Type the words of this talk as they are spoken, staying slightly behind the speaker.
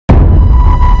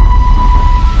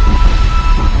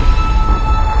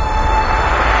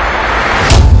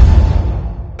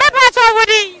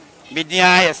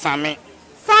Mia Sammy.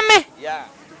 Sammy. Yeah.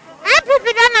 NPP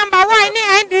the number 1 in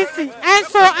NDC and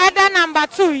so other number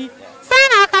 2.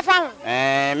 Sign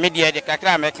Akufo. Media the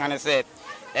kakra American said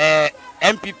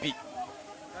MPP.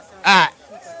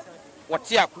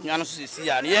 What ya kunyano sisi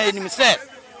ya ye nim say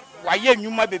waye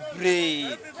nnwuma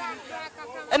bebre.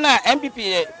 Na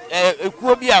MPP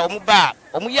ekuo bi a omo ba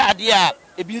omo ya ade a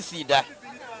ebi nsida.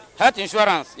 Health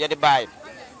insurance ye de buy.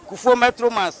 Akufo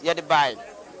metromans ye de buy.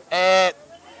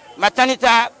 Maternity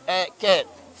care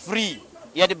free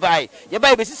ye de buy. Ye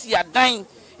buy be sisi adan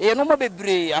e no mo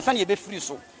bebre ansa na ye be free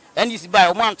so. NDC buy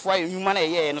o man toa nnwuma na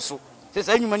ye no so. Se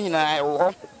nnwuma ni na wo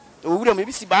ho. Owura me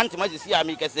bi si ba ntema sisi a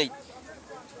me kase.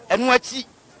 Enu achi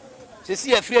se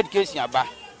si free education aba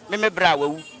me bra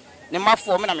wawu ne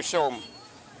mafo me na me hwe om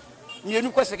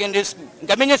mienu ko secondary school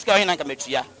nka menye sika ho na nka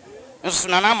metua nso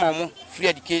na na ma mo free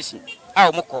education a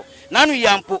o moko na anu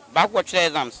yampo ba ko twa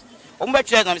exams o mo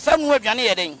twa exams sa nu aduane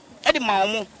ye den e de ma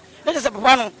mo ne se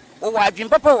papa no o wa adwin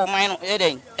papa wo man no ye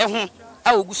den e ho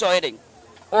a ogu so ye den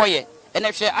oye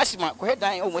ene hwe Ashaiman ko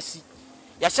hedan o masi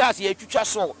ya chance ye twitwa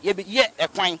so ye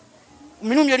ekwan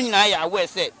minum yeri na ya we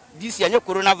say this year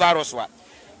coronavirus wa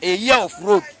a year of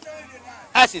road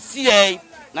as a CA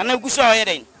na na guso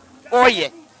oyeden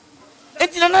oye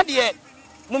etina na de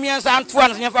mumiansa antoa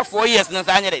no fa 4 years na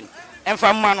sa nyeren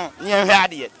emfa mma no ne hwe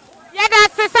ade ye da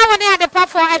sesa woni Adepa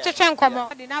for etwetwe nkomo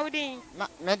na wodin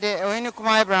me de ohini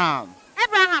kuma Abraham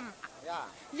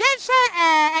yeah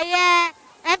ye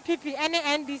NPP and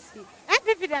NDC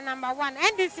NPP the number 1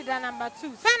 NDC the number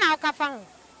 2 sana okafa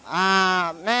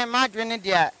ho me madwene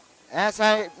dia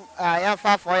esa ya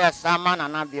fa 4 years sama na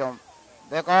na biom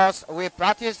because we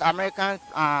practice American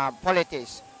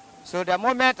politics. So the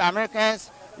moment Americans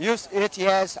use 8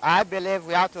 years, I believe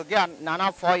we have to give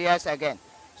Nana 4 years again,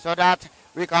 so that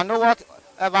we can know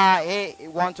whatever he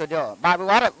want to do. But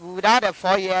without the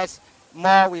 4 years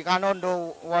more, we cannot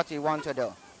know what he want to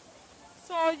do.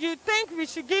 So you think we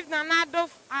should give Nana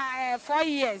 4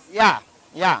 years? Yeah,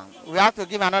 we have to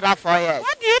give another 4 years.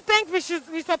 What do you think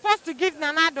we're supposed to give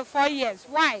Nana 4 years?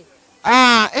 Why?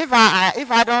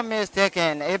 If I don't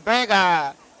mistaken, it bring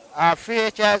free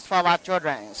HS for our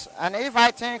children, and if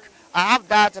I think I have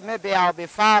that, maybe I'll be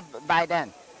far by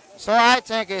then. So I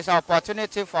think it's an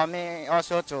opportunity for me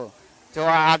also to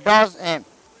endorse him,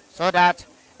 so that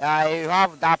you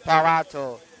have that power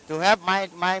to help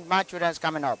my children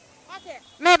coming up. Okay,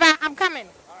 maybe I'm coming.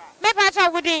 Maybe I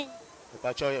would.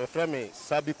 Your friend me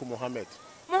Sabiku Mohammed,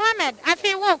 I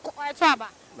feel walk to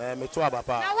me to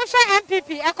Abapa. Now what's your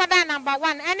MPP? Equator number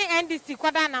 1, any NDC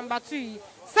quarter number 2.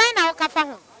 Sign out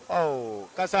Kafa. Oh,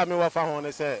 kasa me wa fa ho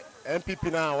ne say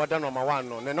MPP na wada number 1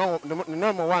 no. Ne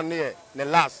number 1 ne ne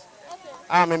last.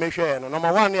 Me hwe no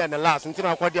number 1 ne last. Nti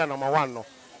na kwadi number 1 no.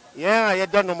 Yeah, ye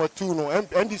da number 2 no.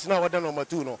 NDC na wada number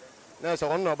 2 no. Na so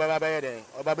on no baba ba ye den.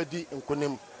 Oba ba di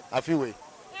nkonem afiwe.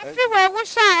 Afiwe wo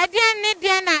sha e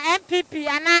de na MPP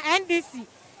ana NDC.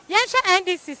 Yen sha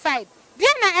NDC side.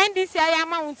 Na NDC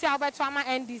ayama wunti abeto ama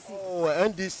NDC. Oh,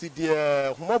 NDC de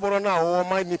humoboro na wo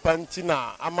ma nipa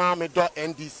ntina ama me do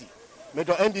NDC. Me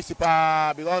do NDC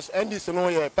pa because NDC no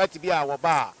ye party bia wo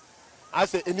ba.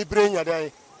 Ase eni brenya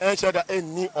den en sheda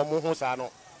enni omo ho sa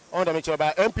no. On da me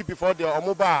cheba MPP for the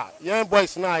omo ba. Yen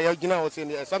boys na ye gina o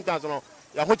se sometimes no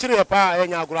ya ho kire pa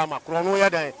enya agura ma kro no ye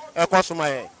den e kwosoma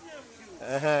ye.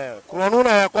 Kro no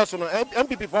na ye kwoso no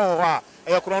MPP for ho a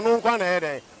e kro no nkwa na ye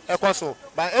den ekwaso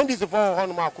by NDC for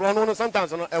hono ma kro no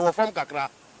sometimes no e wo fam kakra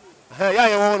ya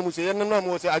ye won mu se ye no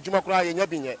mo se adwuma kra ye nya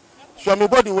binye so me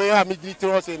body we ha me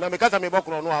ditiro se na me kasa me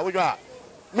bokro no a wo a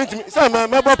mitimi se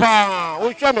me bo pa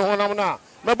wo hwe me honam na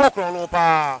me bokro no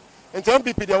pa nti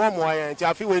MPP de wo mo aye nti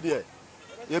afi we de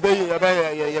ye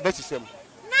be system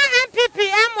na MPP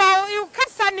emo you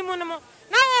kasa ni mu no na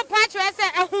wo pa che se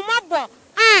ehumabo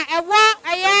e wo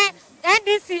aye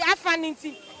NDC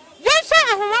afaninti Yesha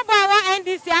ahumabo wa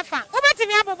NDC afa.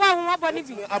 Obetimi abobo ahumabo ni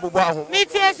bi. Abobo ahum.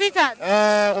 Metie sweetheart.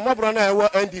 Ahumabo na ewo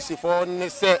NDC for ne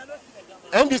se.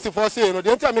 NDC for say no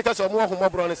de ntia make say omo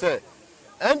ahumabo ne se.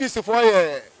 NDC for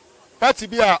ye party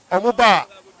bi a omo ba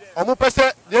omo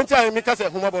pese de ntia make say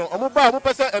ahumabo omo ba omo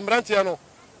pese emrantie no.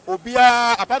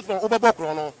 Obia apart from obebo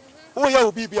kro no. Wo ye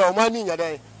obi bia omo ani nya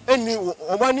den. Eni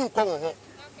omo ani nkọ wo ho.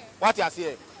 What you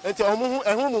say? Ntia omo hu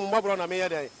ehun ahumabo na me ye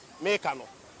den. Me ka no.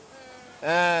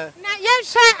 Na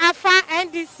yensha afa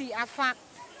NDC afa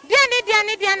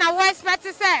dia na wo expect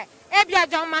say ebia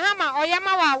John Mahama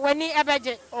oyema wa wani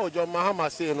ebeje. Oh, John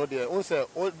Mahama say no there unse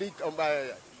odi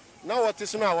na what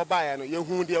is na wo bae no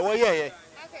yehu de wo ye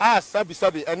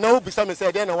sabi and now be some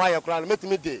say there na why you cry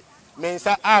metimi de me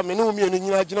nsa me no mi enu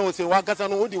nyina gina wo say wa gasa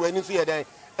no odi wani so ye den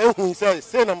ehun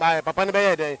say na my papa ne be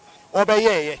ye den wo be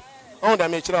ye on da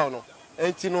me kira no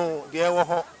enti no de ewo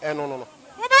ho eno no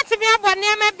wo betimi abo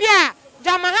niam bia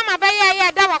Mahama ba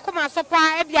ye da wakoma so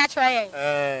pa e bia kire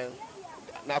ye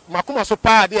na makoma so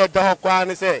pa de da ho kwa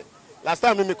ne say last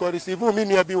time me ko receive me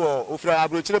nua bi wo ofra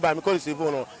abrochire ba me ko receive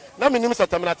no na me nim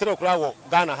sataminatere okra wo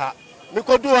Ghana ha me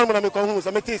ko do won na me ko hu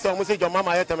so me ti say mo say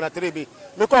Mahama ye taminatere bi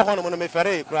me ko ho no mo me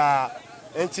fere kra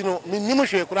enti no me nim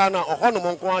hwe kra na ho no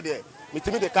mo nko ade me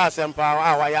timi de ka sempa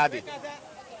a wa ya de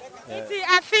enti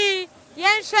afi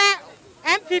yenhwe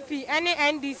NPP and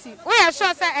NDC. We are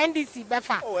sure say NDC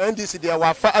befa. Oh, NDC they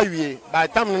wa fa awie. By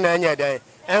time na enya dey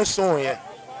enso ye.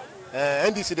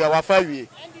 NDC they wa fa awie.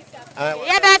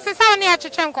 Ya da se sa oni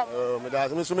achechwe nkom. Oh, me da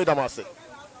me so me da mase.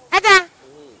 Ada.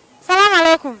 Salam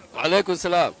alaikum. Alaikum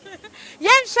salam.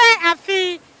 Yenhwe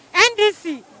afi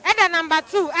NDC the number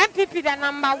 2, NPP the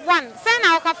number 1. Say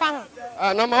na okafa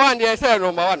ho. Number 1 they say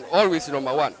number 1, always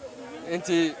number 1.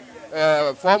 Enti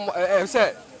from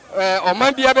say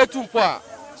Oman bia betu mpo a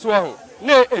so ho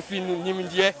na efi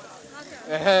nimdie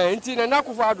enti na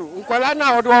Akufo Addo nkwala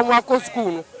na odo omo akọ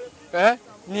school no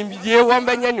nimdie won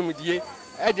benya nimdie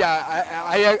e dia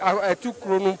atu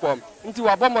kro no mpom enti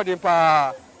wa bomodin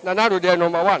pa na Addo de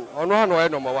number 1 ono ha no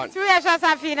number 1 ti we sure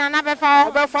safi na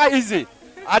befa easy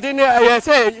ade ne ye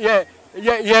say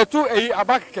ye tu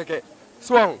abak keke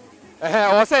so ho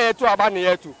o say ye tu abane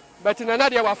ye tu but na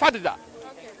de wa fadida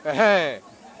e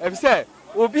say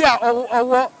obi a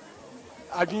owo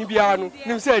adwin bia no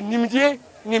nim se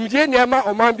nimdie na ma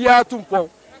oman bia tumpon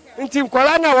nti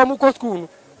nkwala na wo mko school no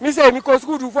mi se mi ko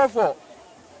school du 44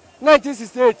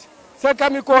 1968 se ka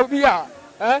mi ko bia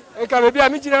e ka bia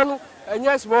mi jira no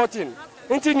enye small thing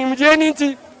nti nimdie ni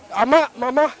nti ama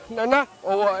mama nana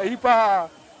owo eyipa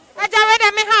aja we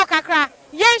de me ha kakra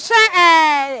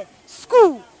yenhwe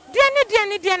school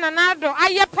die na Addo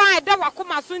aye pa da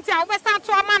wakoma so nti a wo be stand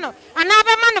to ama no ana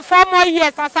be ma no 4 more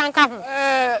years asanka ho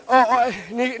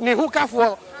ni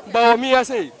hukafo ba o mi ya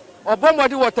sei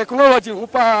obomodi wo technology hu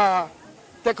pa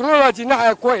technology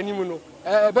na ekọ enimu no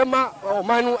be ma o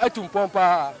manu atumpon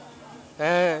pa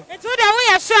etu de we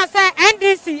ya sure say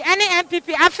NDC any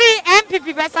NPP afi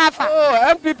NPP be safa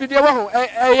NPP de wo ho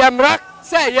yamra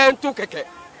say ye ntu keke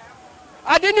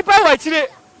ade ni pa wa chire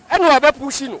eno abe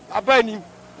pushi no abanim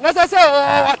na say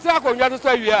watra ko nwa so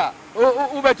awie a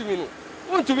ubetumi no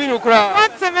untumi no kura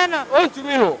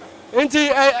untumi no enti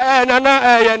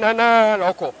nana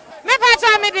loko me pa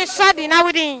cha me de shadi na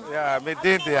wudin yeah me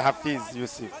did the Hafiz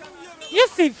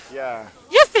Yusuf yeah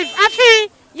Yusuf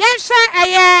afi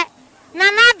yenhwe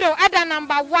nana Addo ada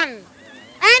number 1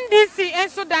 NDC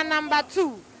enso da number 2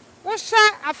 wo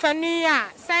hwa afani a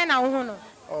say na wo no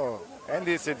oh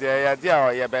NDC there ya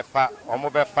dia ye befa omo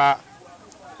befa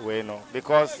we no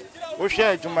because wo hwa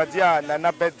adwumadi a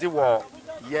nana bedi wo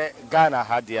ye Ghana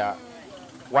hadia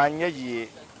wanye yie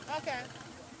okay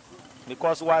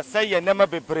because wa say ye nema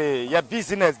bebre ye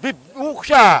business wo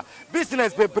hwa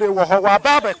business bebre wo ho wa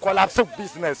ba be collapse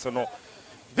business no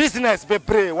business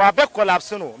bebre wa be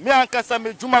collapse no mi ankasa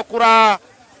me dwuma kura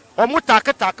omo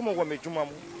tak mo wo me dwuma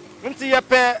mu nti ye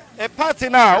pe e party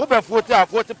na wo be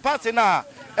 40 party na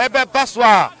e be baso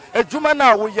a adwuma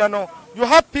na wo ye no you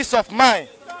have peace of mind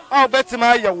how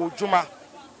betima ye wo dwuma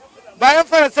ba ye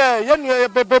fa say ye nu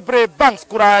bebre banks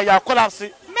kura ya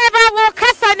collapse me ba wo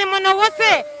kasa ni mo no wo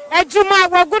say adwuma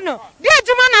wogu no di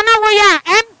adwuma na wo ya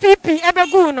NPP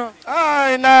ebegu no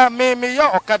ai na me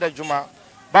ya okada adwuma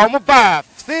ba mo ba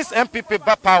since NPP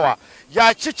ba power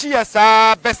ya chichi ya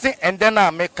sa besi and then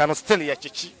me can still ya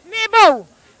chichi me bo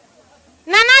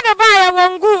nana Addo ba ya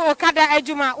wongu okada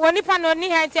adwuma woni pa no ni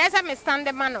he nti ese me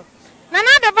stand man no nana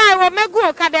Addo ba wo megu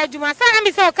okada adwuma sa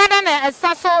me se okada na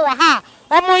esaso wo ha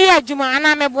omo ye adwuma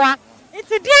ana meboa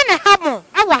nti die ne ha mo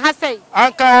awo ha sei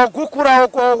anka ogukura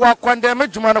wa kwandem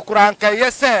adwuma no kura anka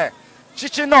yese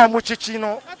chichi na omo chichi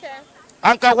no okay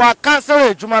anka wa cancel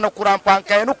adwuma no kura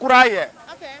anka no kura ye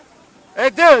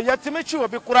ede yatimichi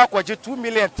obi kura kwaje 2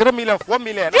 million 3 million 4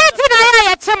 million yeti na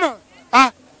ya chemo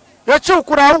yachi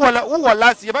kura wo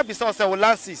last ye ba bi say wo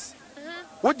lances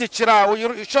wo di chira wo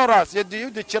insurance ye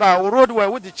di chira wo roadway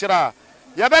wo di chira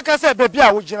ye be ka say baby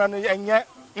a wo gina no enye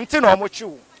nti na omo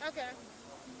chiwo okay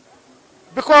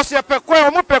because ye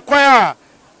pekwan omo pekwan a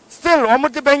still omo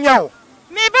de benya wo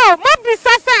me bo mo bi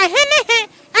sasa hene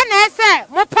ana ese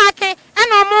mo parke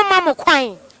ana omo ma mo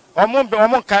kwan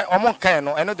omo kan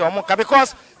no eno de omo ka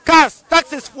because cars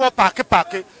taxis for park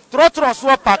trotro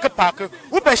so park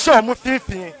wo be show omo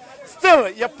finfin still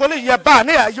ye police ye ba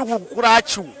na ye wo kura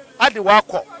achu ade wa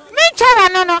ko me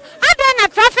nchawa no ade na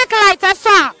traffic light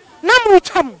aso na mu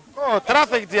cham oh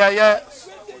traffic dia ye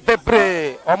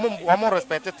bebre omo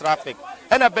respect traffic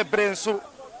ena bebre nso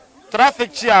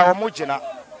traffic chi a omo gina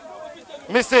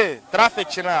Me say traffic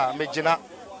china me jina.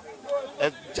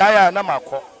 Jaya na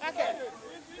mako.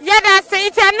 Yeah, that's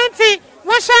it. Anuti,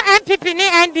 what's your NPP ni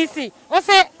NDC? What's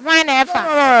it? Mine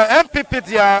ever. NPP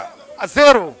dia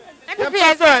zero. NPP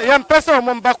yam pesa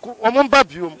omumba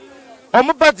biom.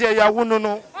 Omumba dia ya wunu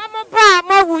no. Omumba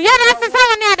mawu. Yeah, that's it.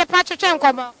 Someone near the patch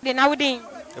chenkomo. Then I would in.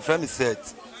 The friend is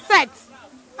set. Set.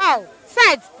 Oh,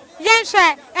 set.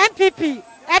 Yensha NPP.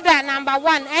 Eda number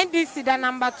 1, NDC the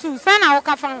number 2. Sana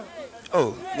okafan.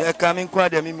 Oh, they are coming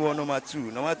quite a mimo number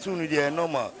 2. Number 2 they are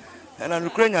normal. And an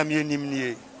Ukrainian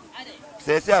minimum.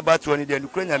 Say about 20, the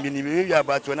Ukrainian minimum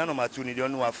about 20 number 2 they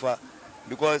don't know afar.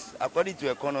 Because according to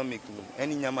economic,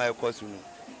 any Yama cost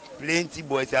plenty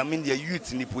boys, I mean the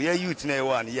youth nipo, youth na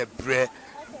one, bread.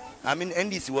 I mean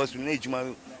NDC was to age my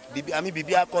I mean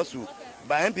Bibia Kosu,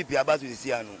 by NPP about to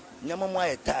see anu.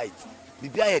 Yama tight.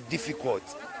 Bibia difficult.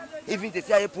 Even to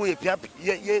say your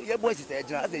boys is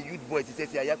as a youth boys, he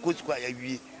says, I coach quite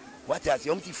what has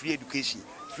your free education?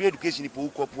 Free education is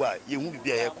poor, you won't be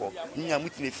a echo.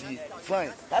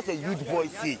 Fine, that's a youth boy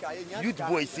say. Youth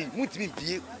boy say, Muti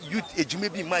youth age may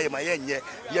be my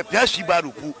your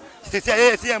Piashibaruku. He says,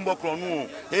 yes, I am Bokron,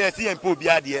 yes, I am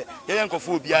Pobiadia, young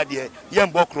Kofobiadia,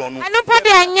 young Bokron.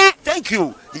 Thank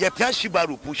you. Your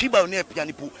Piashibaruku, Shiba near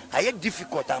Pianipu. I had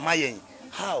difficult am I?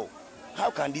 How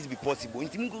can this be possible?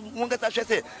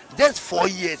 Just 4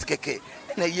 years, keke.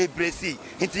 Na ye bresi.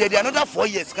 Into another 4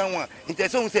 years, can one. Into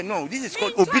someone say no. This is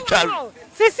called obituary.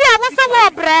 Sisi, I was a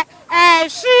wobre.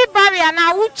 She barrier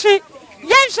na uchi.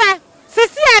 Yensha.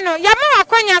 Sisi, ano. Yama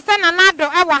wakonya sana nado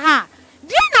ewa ha.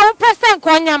 Dia na upesen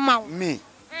konya mau. Me.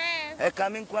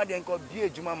 Coming quad and called Dear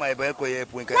Juma, my back or ye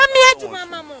point. Come here, Juma.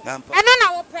 And then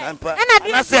I open. And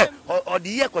I said, or the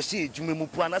year because she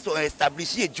Jumupana so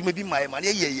establish ye Jumabi my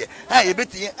money. Yeah. I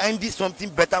bet and did something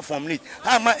better from it.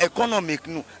 I'm an economic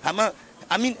no. I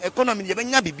mean, economy, you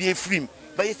may be a free,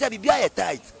 but you said be a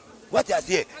tight. What I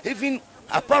say, even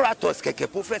apparatus,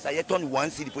 professor, yet on 1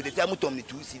 city, but they say, I'm only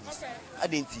 2 cities. I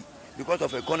didn't see. Because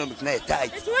of economic night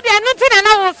tight. They are not in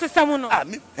an system.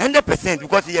 100%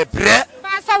 because he a bread.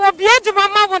 I will be able to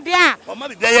mamma with the or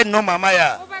maybe there no mamma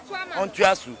on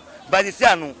Trasu. But they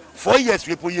say, 4 years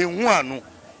we put you one.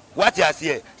 What I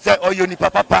say, say, oh, you need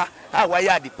papa, how I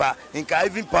Adepa, and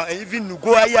even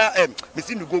go aya,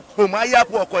 missing to go, Pomaya,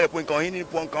 poor coy point on any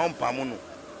point pamuno.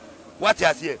 What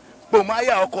I say,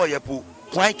 Pomaya or coyapu.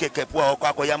 Quite kepo or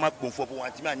Kakoyama for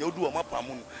 1 man, you do a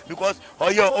mapamun because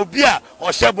or your obia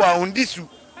or Sheboa on this.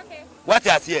 What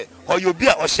I say, or your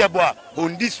beer or Sheboa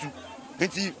on this.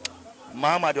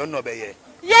 Mahama don't know be.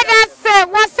 Yeah, that's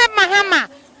what's it, Mahama.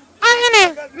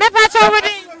 I never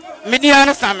already.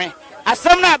 Mediana Sammy. As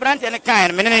some not branch and a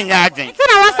kind, meaning yarding.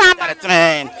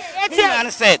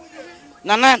 Mediana said,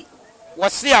 Nana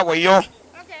was see our yo.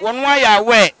 One way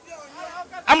away.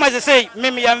 I must say,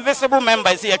 maybe invisible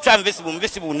members here,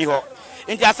 invisible Niho.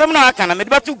 In the Assembly, can I make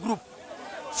 2 group?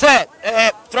 Say,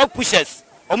 truck pushers,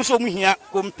 almost here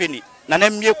company,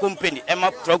 Nanamia company,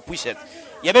 Emma truck pushers.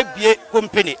 You be a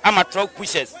company, I'm a truck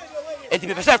pushers. And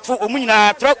the percent for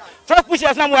Omina truck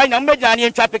pushers, no more, I'm Medjani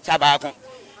and traffic tobacco.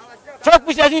 Truck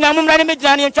pushers in a moment,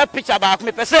 Medjani and traffic tobacco,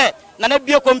 me per se,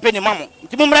 Nanabia company, Mamma,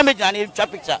 Timum Medjani and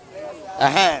traffic.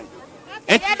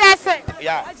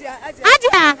 Yeah,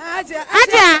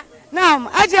 Aja. Now,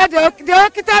 Aja, the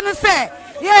Okitano say,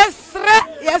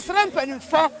 yes, ramping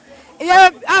for.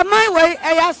 My way,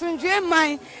 I ask you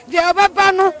mine, the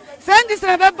Obabano, send this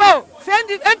Rebebo, send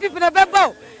the NPP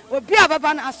Rebebo, will be a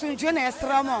Baban as soon as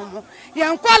Ramon.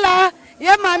 Young Kola,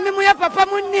 Yama, Mimuya Papa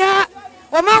Munia,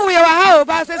 or my way, how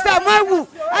about my woo,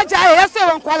 Aja, yes,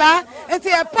 on Kola, and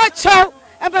say a pot show,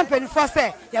 and Bumping for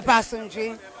say, your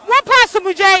passenger. What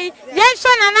possible Jay? Yes,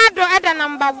 and Addo at the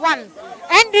number 1,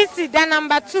 NDC the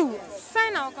number 2.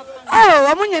 Sign out.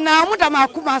 Oh, Amunia,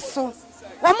 Mudamakumaso.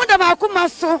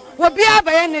 Wamudamakumaso, will be a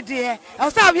by any day. I'll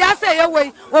say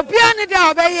away, will be any day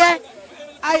obey.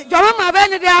 I don't have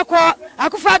any day.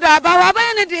 Akufo about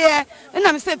any day, and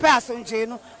I'm saying passenger.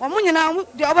 Wamunia,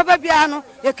 the Obabiano,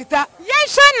 Yakita.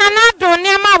 Yes, and Addo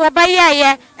near my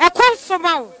obey, a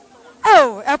consumer.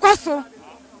 Oh, a cosso.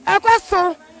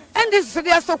 And this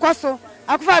is so cosso.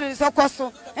 Akufo is so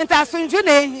cosso. And that's in June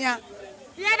here.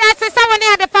 Yeah, that's someone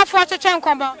near the path for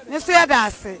Chancombo. Monsieur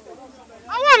Darcy.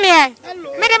 Oh,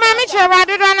 Madam Mitchell, I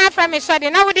did run from me, Shady.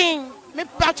 Now, me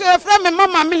patcher from me,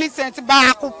 Mamma Millicent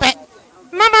Bacope.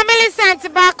 Mamma Millicent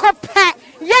Bacope.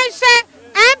 Yes,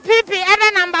 NPP at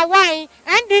the number 1,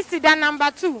 NDC the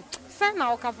number 2. Send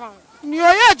now, Cavon.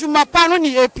 You're Juma Pano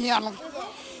near piano.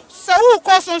 So, who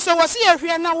costs so was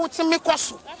here now to me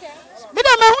cosso. Me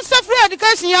da me hu se free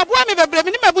education ya boa me bebre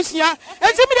me ni mabusia.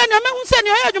 Enti me da na me hu se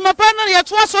ne oya adwuma pa na ye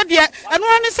to aso de. Eno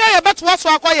ani se ye beto aso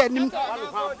akoye nim.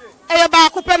 Eye ba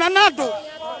akopɛ na nado.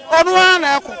 Onu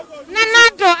ana eko. Na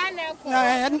nado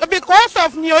ana eko. Because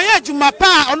of ni oya adwuma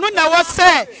pa onu na wo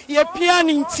se ye pia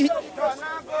ni nti.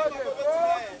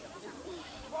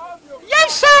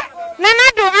 Yesha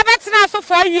Nanado abetina so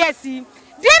 4 years.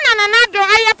 Dia na Nanado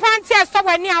aye panti e so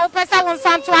wani a wo pesa won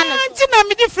santo ana. Nti na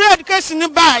me di free education ni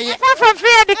baye. For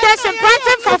free education,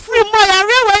 planting for free mo ya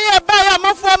rewe ye baye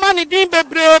amafo ma ni din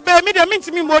bebrebe me de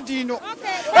mintimi modi no.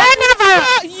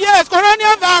 Coronavirus. Yes,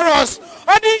 coronavirus.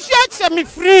 Odi share se me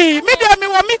free. Me de me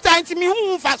wo me tanti me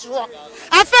hu faso.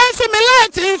 Afen so me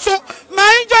light so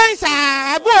my join sa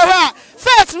abo ha.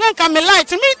 First no can me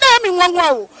light me na me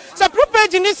wonwa o. So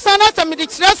page ni sana ta me de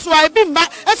kire so ai bi mba.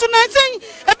 Eso na tin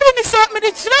e bi ni so me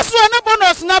de kire so na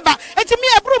bonus na ba. Eti me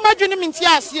abru madwene me nti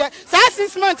ase. Sa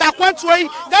 6 months akwanto yi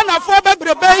Ghana for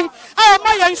bebrebe. Ah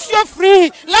ma ya nsuo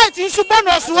free. Light nsu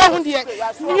bonus wo hu de.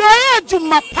 Yo ya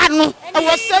adwuma pa no. E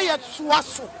wo say ya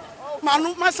suaso.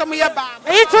 Manu masam ye ba.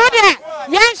 E to de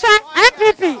yensha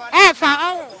NPP e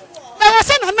fa on. Na wo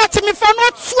say na na timi fa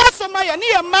no suaso ma ya ni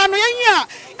ye ma no yenya.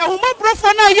 Ehuma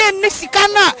brofo na ye ni sika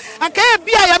na anka e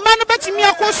bia ya ma no betimi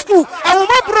akọ school.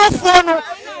 Ehuma brofo no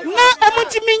na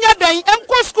omutimi nya dan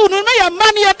enko school no na ya ma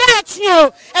no ye daachi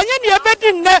o. Enye ne ye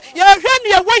bedi nne ye hwe ne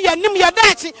ye wo ya nim ye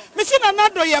daachi. Me si na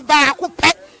nado ye ba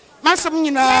akopɛ. Masam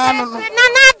nyina no no.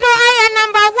 Nanado aye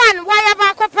number 1 why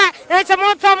ba akopɛ. E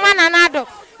temo to ma Nanado.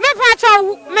 Me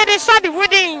pacho me de shodi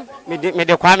wudin. Me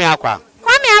de kwame akwa.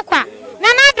 Kwame akwa.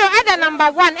 Nanado at the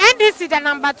number 1, NDC the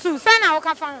number 2. Sana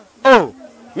okafa. Oh,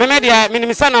 me de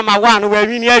minimum say number 1 we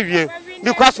win awie.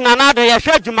 Because Nanado ye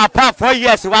hwe dwuma pa 4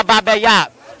 years wa ba be ya.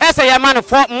 Ese ye man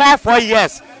for more 4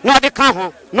 years. No de ka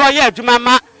ho. No ye dwuma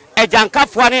ma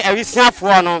agyankafo ne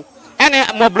awisiafo no. Ene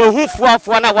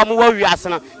mobrohufo na wo mo wiase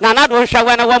no. Nanado hwe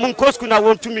we na wo mo nkosku na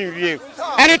wo ntumi wie.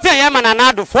 Anything ye man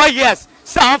Nanado 4 years.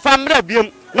 Sa on famra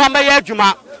biem. No me ye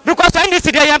dwuma. Because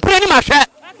NDC de ye mpre ni ma hwe.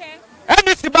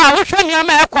 NDC ba wo hwe niam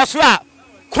e koso a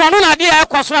krono na de e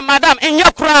koso madam enye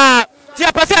kura ti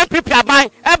apese NPP aban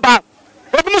e ba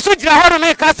obi muso gira horo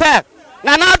me ka se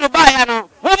Nanado ba ya no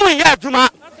wo mu ye adwuma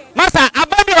masa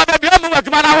ababi wa babi o mu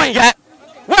adwuma na won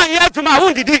ye adwuma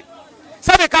won didi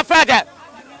sabe ka frede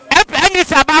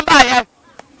NDC aban ba ye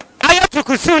ayo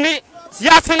tukusu ni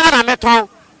siase na meton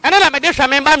ene na me de hwe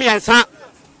me ba miensa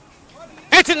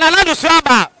enti Nanado so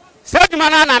aba se adwuma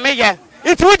na me ye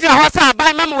enti wudi na hosa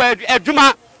ban mem wa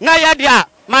adwuma na ye dia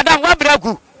madam wa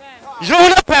bragu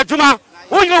yoro pa adwuma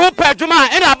wo yoro pa adwuma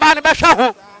ina ba ne be hwa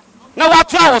ho na wa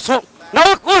to awoso na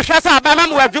wo hwe sa ban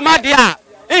mem wa adwuma dia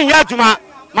enye adwuma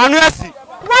manu asi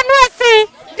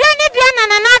dia ni dia na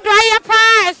Nanado aye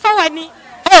pa eso wani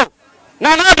oh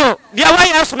Nanado dia wa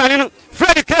ye so mani no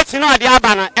Fred Kate no dia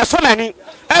aba na eso mani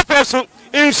efeso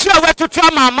insuo wetutu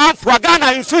amamanfo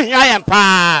Ghana insuo hia ye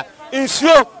pa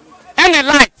insuo any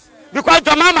light because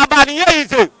the mama bad here is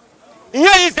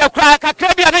the crack a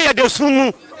crabby and the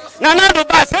sumu. Nanado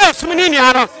bas, sumini,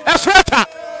 a sweater.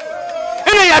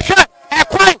 A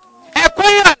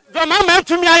quiet, the mama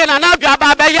to me and another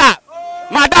babaya.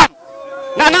 Madam,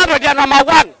 Nanado, they are number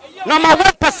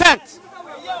 1%.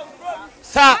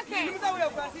 Sir,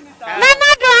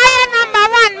 Nanado aye number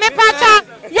 1 me pacha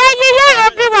ye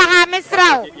obi wa ha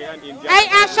misrao. Ai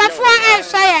ashafo e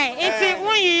shaye enti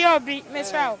won ye obi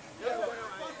misrao.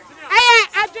 Aye,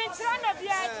 I drink no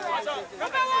beer.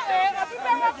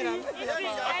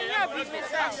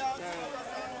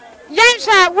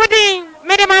 Yansha, Wooding,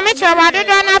 Madam Amateur, I don't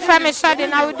know from a shot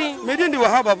in Audi. Me didn't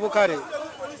have a bukari.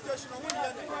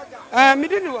 Me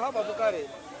didn't have a bukari.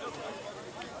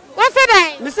 What's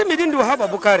it? Mr. Me didn't have a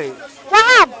bukari.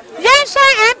 Wahab, Yansha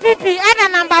NPP at the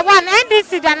number 1,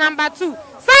 NDC the number 2.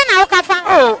 Sign Okafa.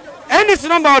 Oh, NDC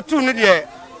number 2, Nidia.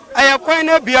 I have quite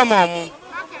a beer mom.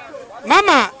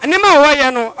 Mama, anima wa ye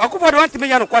no Akufo want me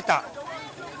ya no kwata.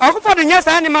 Akufo do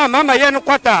nyesa anima mama ye no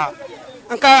kwata.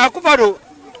 Nka Akufo do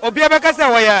obi abeka se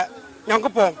wa ya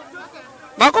Nyankopon.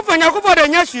 Akufo do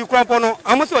nya hwi krampo no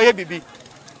amuso ye bibi.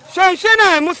 Hwe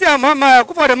na amuso mama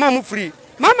Akufo do mamu free.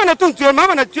 Mama na tuntuo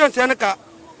mama na tuo nse nka.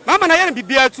 Mama na ye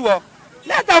bibi atuo.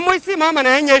 Leta mo isi mama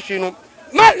na nya hwi no.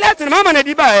 Leta mama na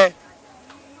di ba e.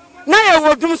 Na ye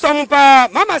wo dum som pa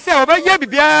mama se oba ye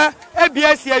bibia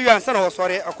ebia si ayu ansa na wo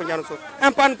sore akonya no so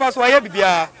empan pa so ye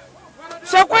bibia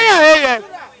so kwanya ye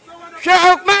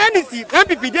hwe ma NDC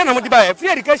NPP de na mo di ba free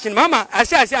education mama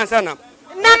ashe ansa na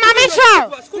mama show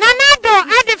Nanado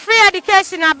at the free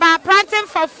education about planting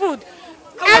for food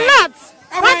a lot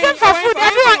planting for food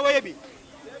everyone you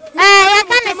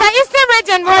can say Eastern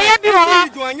region wo ye bi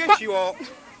wo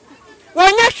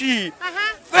Wonya hwi.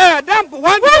 Damp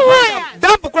one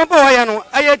damp krompo hoye no.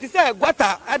 Aye ti say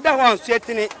gutter ada ho anso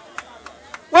etini.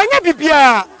 Wonya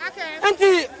bibia.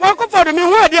 Anti Akufo do me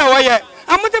ho ade a woye.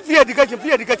 Amote free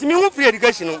education me ho free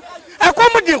education no.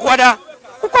 Akomo di kwada.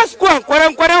 Ukwa school kwara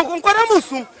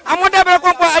musum. Amoda be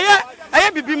krompo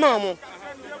aye bibi ma mo.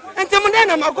 Anti mo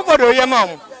na Akufo do ye ma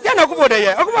mo. Ya na Akufo do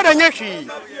ye. Akufo do nya hwi.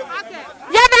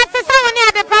 Ya da se sa woni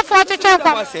Adepa for cheche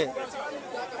kwa.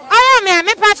 Oh,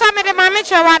 me pacha me the mama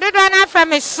chewa do na from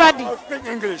me study. Speak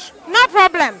English. No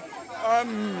problem.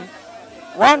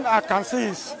 One I can see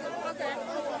is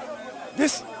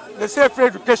this. They say free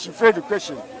education, free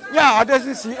education. Yeah, I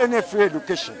doesn't see any free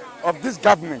education of this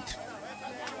government.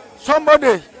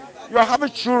 Somebody, you are having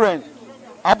children,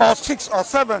 about 6 or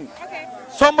 7.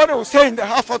 Somebody will stay in the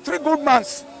house for 3 good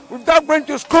months without going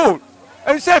to school,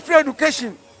 and you say free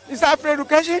education. Is that free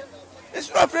education?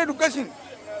 It's not free education.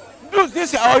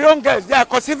 These are our young girls. They are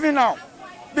conceiving now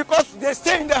because they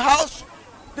stay in the house.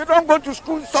 They don't go to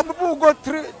school. Some people will go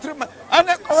 3 months. And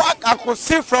what I could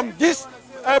see from this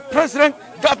president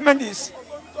government is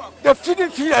the feeding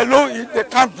fee alone in the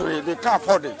country. They can't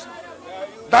afford it.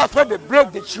 That's why they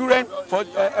break the children for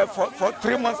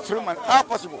 3 months. How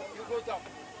possible?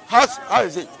 How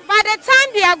is it? By the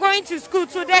time they are going to school,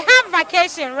 too, they have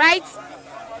vacation, right?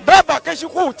 That vacation,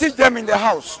 who will teach them in the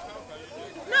house?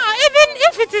 No, even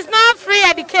if it is not free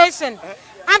education,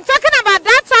 I'm talking about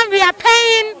that time we are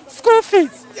paying school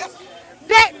fees. Yes.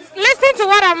 Listen to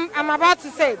what I'm about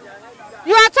to say.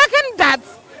 You are talking that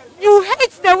you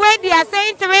hate the way they are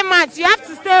saying 3 months, you have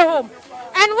to stay home.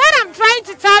 And what I'm trying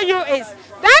to tell you is,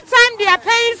 that time they are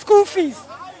paying school fees.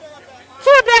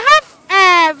 So they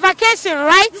have vacation,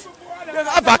 right? They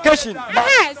have vacation.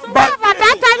 So but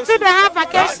that time too they have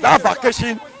vacation. That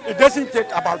vacation, it doesn't take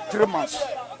about 3 months.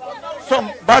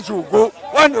 Some batch will go,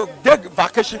 when they take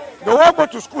vacation, they won't go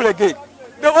to school again.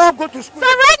 They won't go to school. So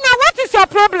right now, what is your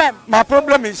problem? My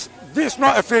problem is, this is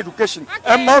not a free education.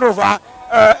 Okay. And moreover,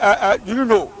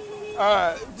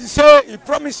 they say he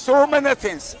promised so many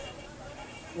things.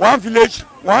 One village,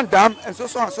 one dam, and so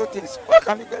on and so things. Where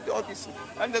can you get all this?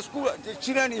 And the school, the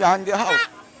children are in the house.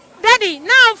 Daddy,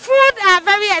 now food are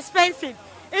very expensive.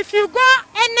 If you go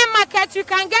any market, you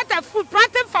can get a food,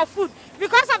 planting for food.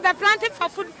 Because of the planting for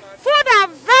food, food are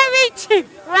very cheap,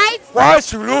 right? Why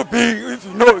should you be, if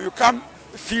you know you can't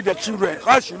feed the children,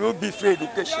 why should you be free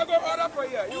education?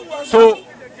 So,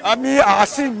 I mean, I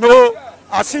see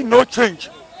no change.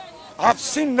 I've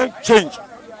seen no change.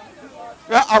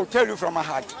 Yeah, I'll tell you from my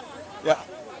heart. Yeah.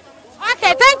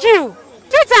 Okay, thank you.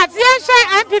 Twitter,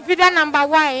 NPP that number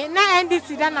 1, now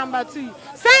NDC that number 2.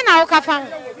 Say now,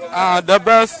 Okafam. The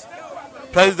best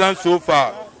president so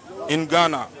far in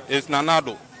Ghana is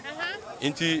Nanado.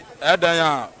 Inti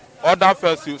Edanya other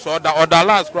first so the other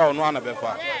last crowd no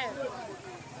anabefa.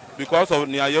 Because of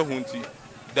Niaye Hunti,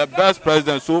 the best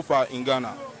president so far in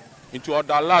Ghana. Into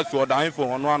other last or the info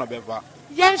on one abefa.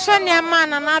 Yenshon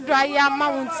man and Addo ayama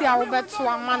Hunti a obeto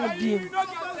aman bi.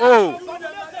 Oh,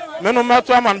 no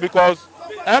matter man because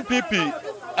NPP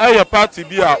a party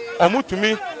be a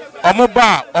omutumi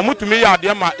omoba omutumi ya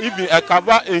de ma even a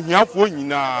cover ehiafo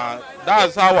nyina.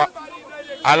 That's how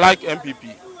I like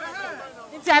NPP.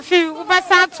 It's a few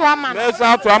ubasa to aman.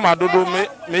 Ubasa to aman dodo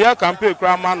me ya campaign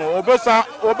kra man obesa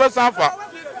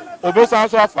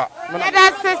so afa.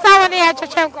 That's the sound here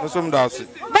chechenko. Nsum dasi.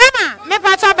 Bema me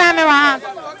pacho be me wa.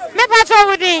 Me pacho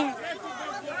wudin.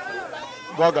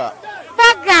 Boga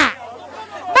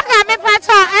me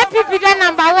pacho NPP the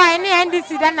number 1 and NDC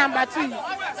the number 2.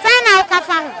 Say now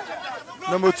Kafa.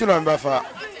 Number 2 number 5.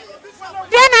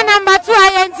 Then number 2 I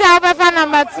enter over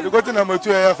number 2. You go to number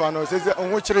 2 I no say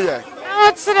on which area?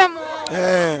 It's then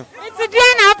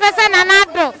now person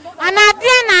Addo. And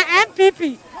na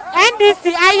NPP. NDC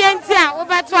I enter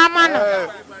over to Amano.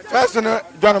 First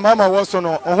John Mama was on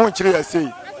which area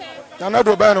say.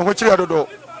 Another ban on which area do.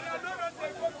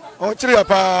 On area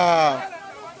pa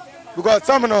because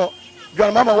some no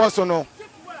John Mama was on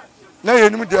na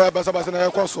yenu dia basabasa na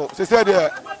yakoso. Say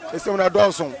there say una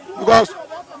Dawson because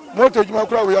moto juma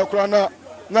kura we akura na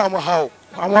am how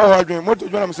am how adwen moto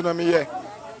juma na msuna me ye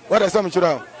what is some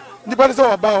chira nipa say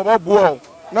oba buo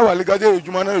na wa legade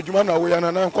juma na we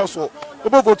na nkoso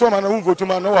obo voto ma na hu voto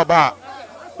ma na wa ba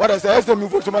what is say me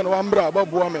voto ma na wa mbra ba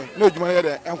buo me na juma ye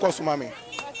de nkoso ma me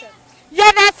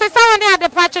yeah that's the sound at the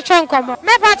patch chenkomo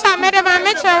me patch me de ma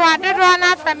me chewa de do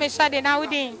na from me shade na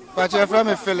wudin patch from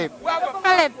me Philip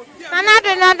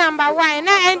another number 1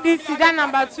 na NDC that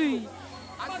number 2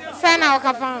 say na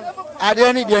Okafam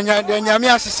ade ni de nyame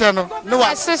asese no wa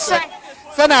asese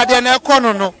say na ade na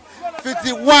ekono no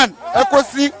 51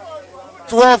 ekosi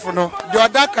 12 no the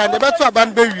other kind the better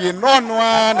aban be wie no no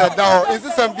na da o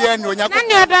isi sam bia ni onya na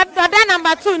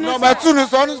number 2 no number 2 no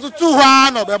so no 2 ha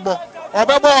no bebo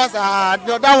sa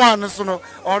the other one so no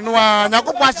ono a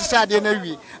nyakopo ahihye ade na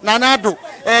wie na Addo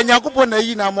nyakopo na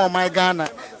yi na mo my Ghana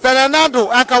Addo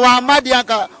aka wa amade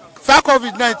aka sa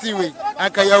COVID-19 we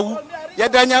aka yawu ye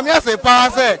da nyame ase pa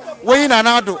se we na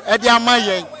Addo e de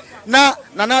amayen na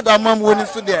Addo amam woni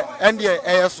so de ende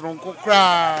eyesronko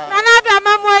kra Addo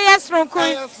amam eyesronko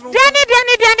deni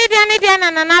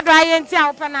na Addo ayenti a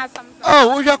opana asam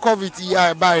oh we COVID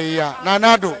ya ba ya na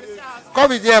Addo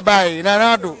COVID ya ba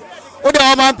na Addo o de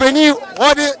amam pani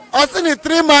o de osini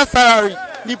 3 months salary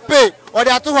ni pay o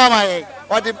de atu wa my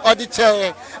o de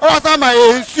che o sa my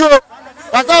ensure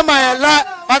o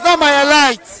my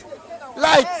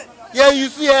light yeah you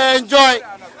see enjoy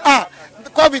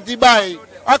COVID buy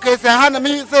okay say ha na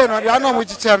me say no dey no mo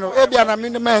chiche no e bia na me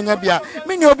ma nya bia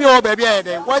me ni obi o ba bia e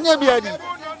dey wanya bia di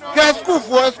ke school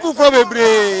for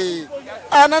bebre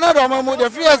anana do ma mo dey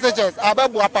free SHS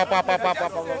ababu papa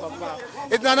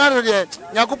it na no dey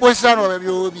nyakopo shira no ba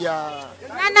bia obi a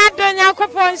Addo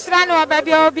nyakopo shira no ba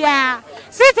bia obi a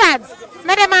sweetheart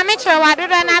me dey ma me chere wa do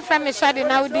na afra me shade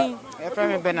na udin e fra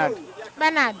me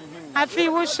Bernard Afi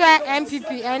wo share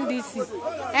NPP NDC.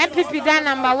 NPP that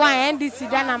number 1, NDC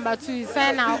that number 2. You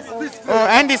say now. Oh,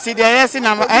 NDC there yes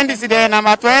number NDC there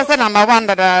number 2, yes number 1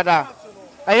 da.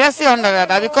 Yes on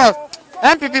da because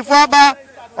NPP for ba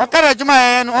okara juma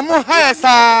en omo higher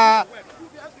sa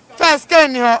first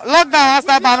scan yo lockdown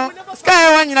asa ba no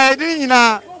scan one nyina edu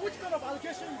nyina.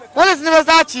 Police never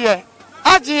search here.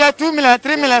 Aji 2 million,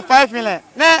 3 million, 5 million.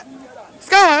 Ne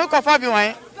scan one ko fa bi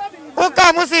wan. O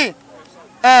ka musi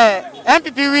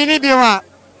NPP wini bi wa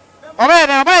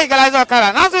oba igalazo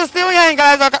kala na so still ya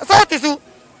igalazo so tisu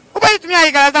oba itumi ya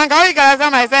igalazo nka o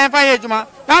igalazo ma ise fa yejuma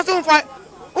na so fa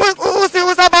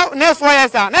u saba next 4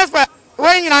 years next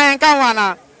we nyina nka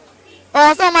wana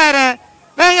o so ma re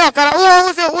ben yo kala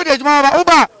u se u de juma ba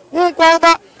uba unko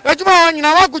uba ejuma o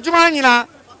nyina wa gujuma nyina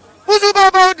uzu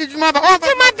ba ba de juma ba o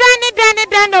juma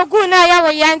dani ogu na ya wo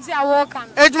yanti awo kan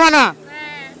ejuma na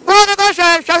o ga to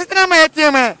shasitina ma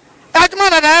yetime Ajuma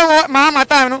da Mahama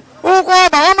time no unko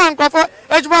ba o man nkofo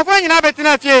ejuma fo nyina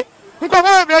betina fie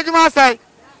nkofo be ejuma sai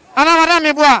ana madam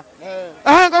me bua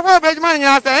nkofo be ejuma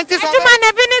nyina sai enti so ejuma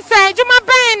na bi ni sai ejuma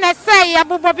ben na sai ya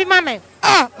bobo bi mame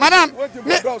madam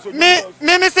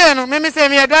me say no me say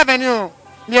me driver ni o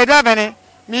me driver ni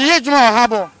me ye ejuma o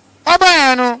habo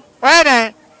oba no o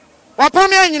den wa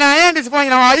pome nyina ye ndi sifo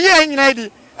nyina wa ye nyina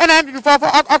idi ena MPP for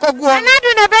akogu o na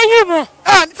do na be himu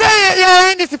say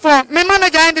ye ndi sifo me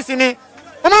manager ndi sini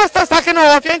o ma sta sake no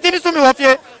wo fie ntimi so me wo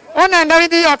fie ona ndari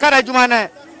di okara juma na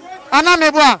ana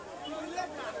me bua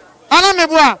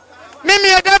me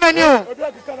me driver ni o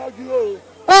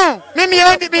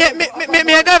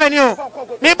me driver ni o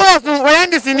me boss no wo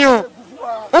ndi sini o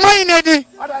o ma yin di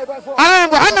ana me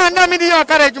bua ana ndami di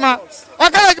okara juma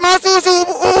su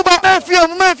uba fie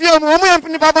o mo yam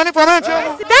ni baba ni for me fie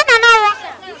o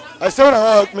I say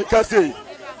na me ka say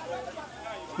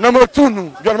number 2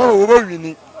 no Dramani wo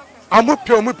wini amu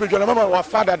pe Dramani wa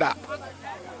father da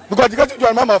because you get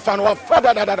Dramani fa no wa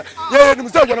father da ye nim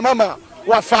say Dramani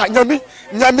wa fa nyami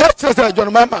say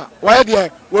Dramani wa ye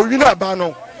de wo wini aba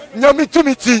no nyami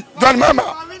tumiti Dramani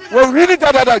wo wini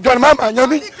da Dramani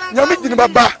nyami dini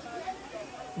baba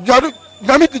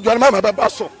nyami di Dramani baba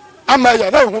so ama ya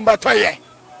na hu ba to ye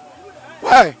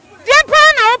why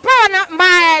na ma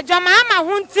Mahama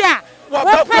hunti a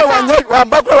wa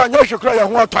bakwa nya shukra ya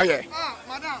hu otoye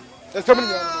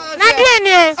na die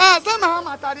ni so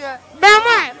Mahama tade be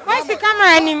mo wasi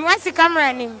camera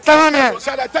nim tamam ya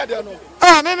shada tade no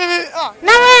me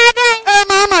na we den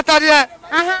Mahama tade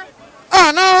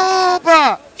no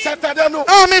pa Saturday no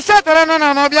me Saturday no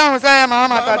na bia hu say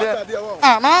Mahama tade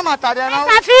Mahama tade no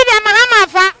sa fi de Mahama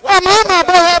fa Mahama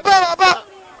ba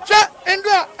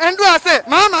endua say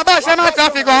Mahama ba shema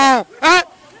traffic on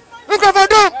nko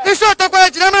do iso to kwa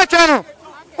jira ma chano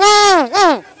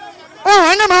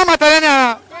ena Mahama tare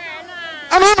na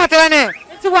Mahama tare ne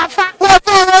ti wa fa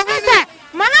say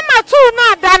Mahama tu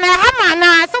na da na hama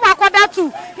na se wa koda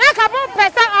tu na ka bo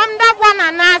pesa under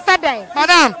 1 na se den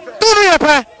madam tu no ye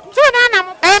pe tu na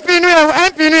mo MP no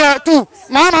ye tu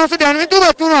Mahama so de no tu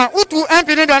be tu no utu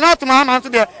MP no de na tu Mahama so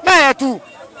de na ye tu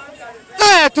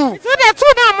tu de tu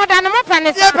na mo da no mo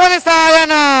penisa ye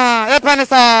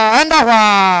penisa enda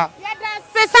hwa ye da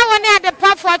se sa woni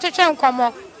Adepa for twetwe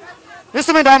nkomo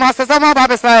nisu me da ma se sa ma ba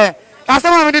be sa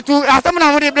asema me de tu asema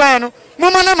na mo de bra no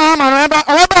mo ma na Mahama no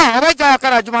oba ja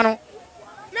akara juma no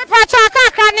me pa cha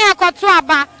aka ne akoto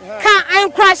aba ka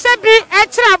ankrashe bi e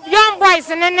kira young boys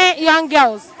ne young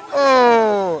girls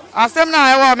Oh, asem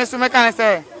na ewo me so me kan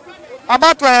say.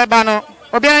 About where bano,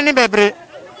 obian ni bebre.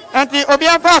 Anti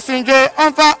obian fa sunje,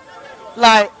 onfa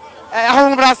like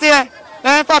ahun brase,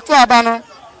 na fa to abano.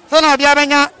 So na obian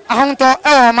benya ahunto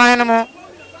ewo man no mo.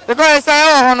 Because say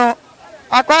ewo no,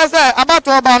 akwa say about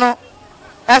to bano.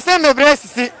 Asem bebre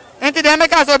sisi. Anti de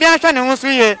make as obian hwe ne ho so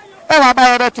ye. Ewa ba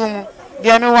ye betum.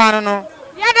 De me wan no.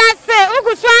 Yada say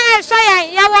Uguso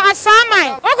Ashaiman yawo Ashaiman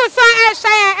Uguso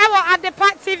Ashaiman ewo Adepa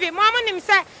TV Mama nim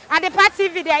say Adepa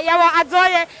TV there yawo Addo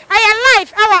ye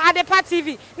live ewo Adepa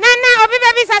TV nana obi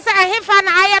baby say ahefa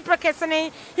na aye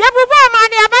prekesene ye bubu ma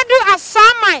ne abadu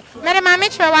Ashaiman mere ma me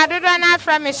chwe wadodo na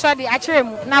afra me shodi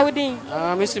akyeremu na wodin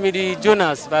Miss me di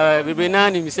Jonas baby na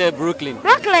nim say Brooklyn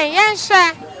yen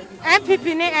hwe NPP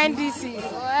ne NDC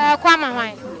kwa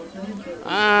mahwan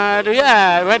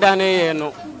yeah weda na ye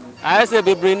no I said,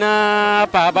 Bebrina,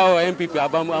 Papa, or NPP,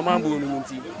 Amambu,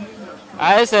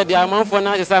 I said, the amount for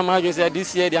now is said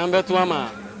this year, the Amber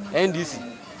Tuama, NDC.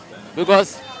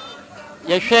 Because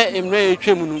you share in Ray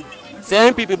Chimunu, say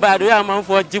NPP, but the amount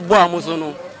for Jibwa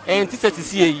Musono, and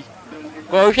TCA.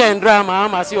 Go share and drama,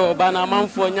 I see or ban amount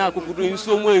for Yaku doing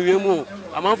so way,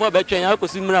 amount for Betray,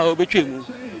 Simra or Betrimu.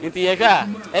 Into Yaka,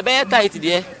 a better tight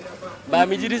there, but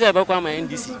me did about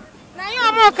NDC. Now you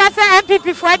are more Casa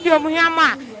NPP for your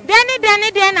Muhammad.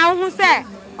 Then I who say,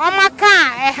 oh my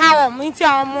car, how into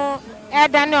our more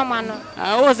Edanomano.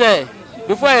 I was say,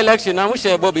 before election, I wish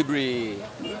a Bobby Bree.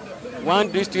 One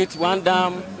district, one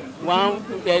dam, one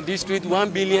district,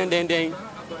 1 billion, then.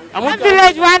 One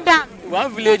village, one dam.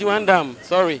 One village, one dam,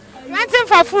 sorry. Wanting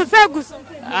for food, so good.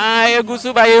 I go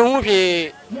by a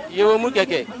movie, you will look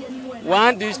at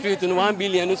 1 district and 1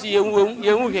 billion, you see, you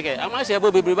won't get it. I must say,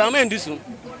 Bobby Bree, I'm in this one.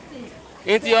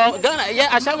 Enti Ghana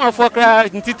ya Ashaiman for kra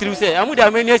ntitiri se amu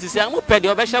da mani asisi amu pede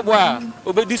obehye bo a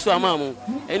obedi so amamu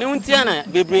eni untia na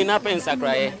bebre na pensa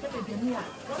kra ye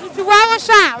iti wa wo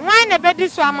sha wan na bedi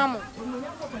so amamu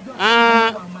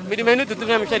medi menu tutu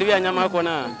na me hwede bi anyama ko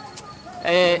na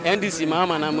NDC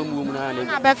Mahama na mamu mu na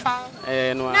na befa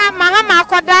no na Mahama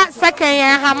akoda second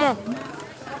year hamo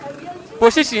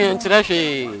position nkyerɛ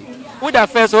hwe Uda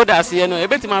first order see no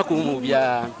ebetima ko mu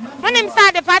bia Monim sa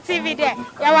Adepa TV there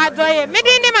ya Addo ye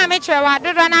medi ni ma me kyerɛ wa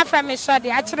dodo na afra me shode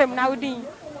akyerem na wodin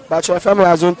ba kyerɛ fa me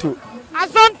azonto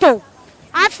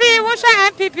afi wo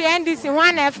hwɛ NPP NDC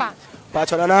one efa ba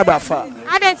kyerɛ na Addo afa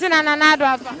adentina na Addo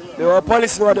afa the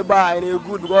policy no the buy and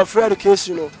good because free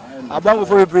education no abango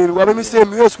for brain we me say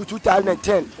me school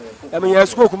 2010 I mean your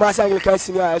school kuma say Anglican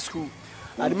senior school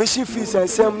admission fees and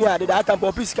same near the data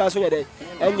popis can so there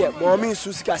enye mommy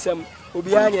su sika sem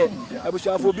obi anye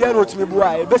abusuafo obi anye otimi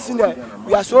bua e besina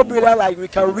we are so brilliant like we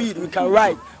can read we can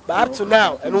write but up to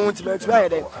now and won't be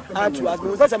there and to as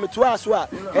me say me to aso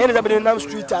a any the nam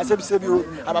street as sebi o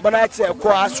ababa na tie ko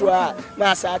aso a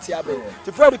na asate abe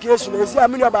to for education e see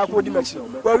amini aba ko di machi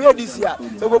we read this year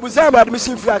so go busa ma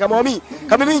admission fee aka mommy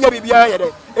ka me nya bibia ye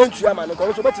de entu ama no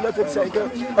ko so betina fit say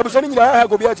abuso ni nyina ha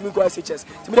go bia timi ko SHS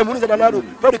timi de munu za na do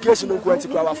for education no ko anti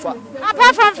kwa wafa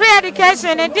apart from free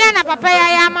education and then na papa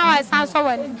ya ma wa san so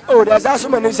wani oh there's also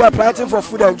many planting for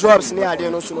food and jobs near there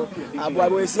no so no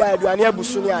abo we see aduane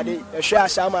abusu near there e hwe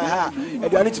Ashaiman ha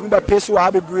aduane timi ba peso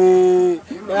ha bebre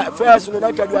first no na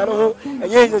aduane ho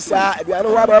enye yesa aduane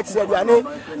ho aba ti aduane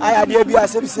aya de bia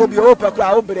se bi o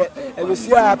pekura o bre e we see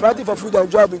planting for food and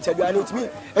jobs in aduane timi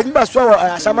e bi ba so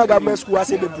Ashaiman government school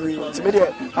ase bebre timi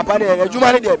de papa ne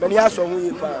adwuma ne de mani aso ho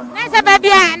yi pa na se ba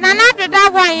bia na do da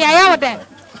wan ya wo de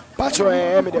Pacho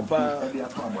me de pa.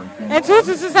 Etu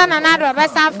Susan and Addo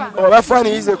Besafa. Oh, that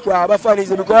funny is a crowd, that funny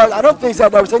is because I don't think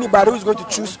that there was anybody who's going to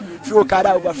choose free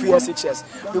Okada over free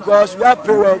SHS. Because we have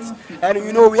parents and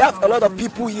you know we have a lot of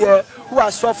people here who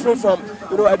are suffering from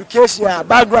education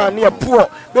background near poor.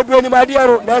 Maybe anybody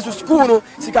there's a school no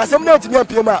sika sem na timi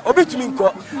ampema obi timi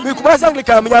nko. We kuma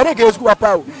Anglican me na get school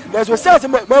apa. There's a sense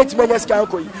me timi sika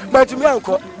nko yi. Me timi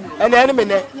anko. And enemy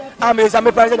ne ameza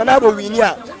me president na do wini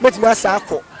a metimi asa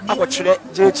akọ akọkyere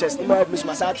JHS ni ma miss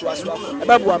masatu aso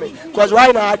ebabu ame because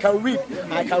right now I can read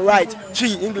I can write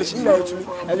English you know to me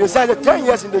and you say 10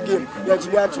 years in the game you to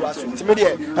me to aso timi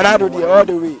there and I do there all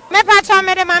the way me pa cha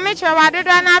me de ma me kyerɛ wa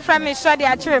dodo na afra me shode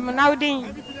akyerɛ mu na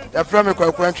wodin ya fra me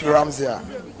kwaku antwi Ramsey a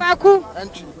kwaku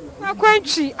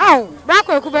antwi aw bra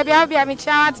kwaku ba bia me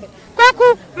kyerɛ ate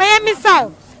kwaku me ye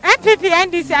misal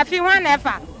NPP NDC afi one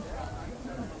efa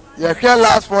yeah here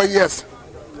last 4 years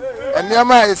and near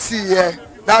I see here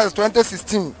that is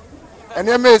 2016 and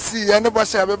near me see anybody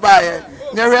shall be by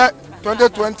near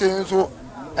 2020 so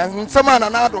and someone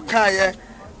another can here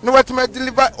no what to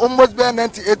deliver almost by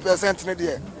 98% in the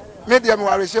year medium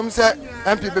where shame say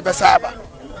MPP Besaba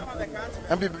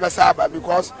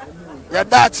because ya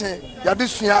dache ya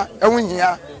disua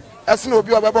ehunhia esna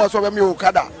obi obeba so be me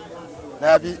okada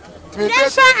na bi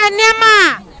yesha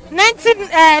anema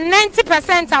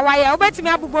 90% awaya obetimi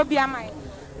abubo bi amai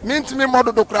mintimi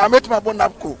mododo kra metimi abo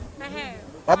napko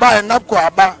baba en napko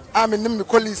aba aminim mi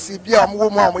policy bi amwo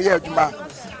mu amoye adwuma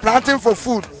planting for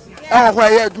food ho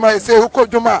ye adwuma say hoko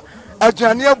dwuma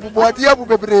aduane abubo ade abu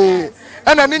bebre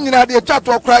ena ni nyina de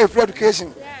twato kra free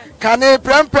education kane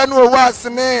prempe no was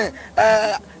ne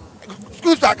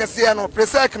school akese no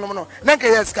presec no na nke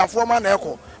yes kafo ma na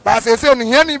eko ba say no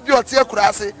hiani bi ote kura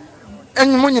ase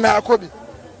enyum nyina akobi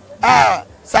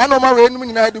sa no ma we enum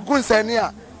nyina de gunsani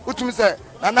a utumi se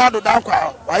Nanado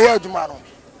dankwa wa ye adwuma no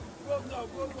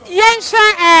yensha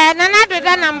Nanado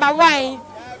da number 1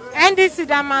 NDC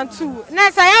da man 2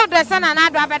 na say you dey say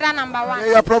Nanado abeda number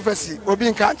 1 yeah prophecy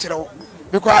obi nka kire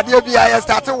because ade bi I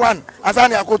started 1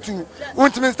 asani akotu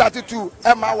untimi started 2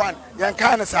 emma 1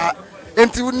 yenka ne sa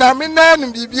enti na me na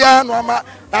nim bibia no ma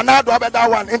Nanado abeda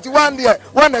 1 enti 1 there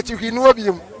 1 achihi no obi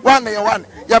 1 ye 1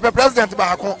 ya president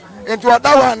ba ko enti oda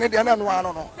 1 ne de na no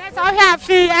ano no that's all here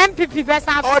fi NPP best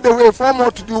all the way for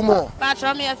more to do more but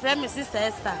from your friend my sister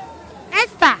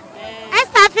Esther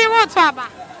fi what aba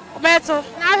beto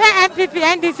na he NPP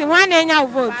NDC one enya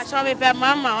vote but from me pe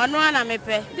mama ono ana me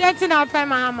pe denti na pe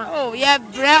Mahama oh ye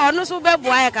bre ono so be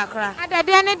boa ye kakra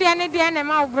adade ne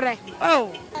ma bre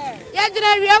oh ye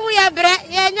jira wiamu ye bre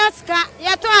ye nya ska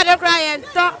ye to ade kra ye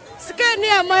to ska ni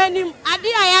amanim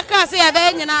ade aya ka se ye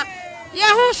be nyina ye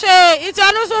hu hwe iti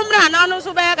ono so mra na ono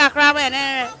so be ye kakra be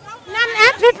ne na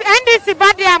NPP NDC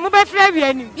badia mu be free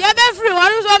wiani ye be free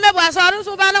ono so me boa so ono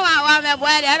so ba na wa me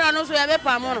boa ye ono so ye be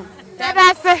pamo no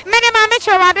that's many ma me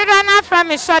chewa de na from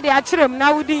me shodi achirem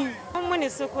na wudin mumuni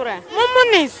sukura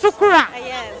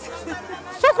yes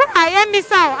sukura ye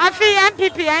misao afi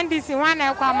NPP NDC one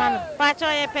e kwa mano pacho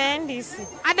ye pe NDC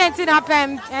adenti na pe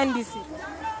NDC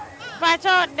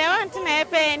pacho de want na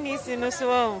pe NDC no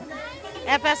so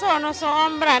e person no so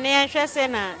ombra na ye hwe se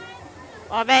na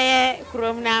obeye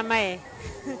krom na amaye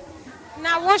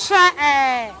na wo hwa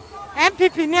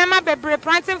NPP niema bebre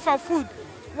planting for food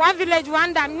one village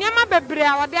one dam niema bebre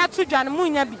a wode atodwa no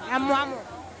munya bi emoamo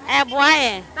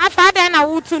eboaye na fa de na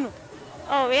wutu no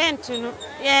oh ye ntunu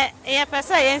ye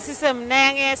pesa ye nsisem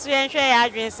na ye so ye hwe ya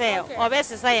adwen se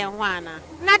obesisa ye ho ana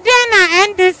na de na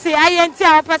NDC ayenti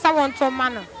a opesa wonto ma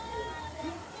no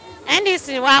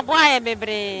NDC wa eboaye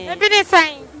bebre e bi ni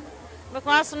san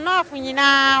because no fu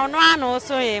nyina ono ana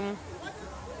so ye mu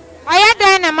oya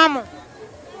de na mamo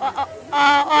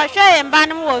o hwe ye mba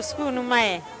no wo school no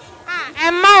maye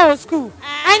Emma school.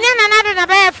 Anya Nanado na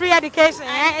be free education.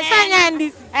 Anya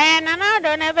NDC.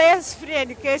 Nanado na be free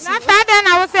education. Na father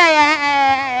na wo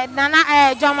say Nana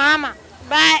Mahama.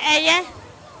 Ba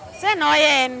say no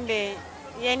ye nde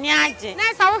ye ni age. Na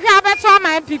sa wo hwe abeto ama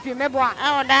NPP mebo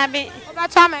a. O da bi.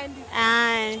 Abeto ama NDC.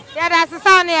 Ya da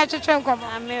sesa na ye twetwe nkomo.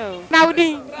 Ameo. Na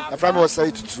wudin. afra me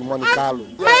say tutu money Carlo.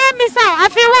 My misa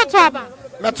afi wo to aba.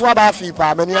 Meto aba afi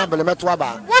pa mani abele meto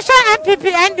aba. Wo hwe NPP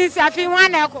NDC afi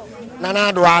one eko.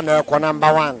 Nanado ana eko number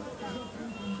 1.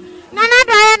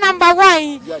 Nanado aye number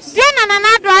 1. Yes. Die na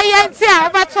Nanado aye nti a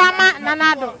obeto ama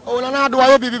Nanado. Oh Nanado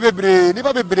aye bibi bebre, ni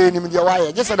ba bebre ni me dia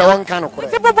waye. Just the one kan okore.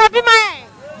 Ti bobo bi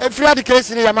ma e free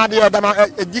education ya ma de da ma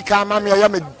edika ma me ya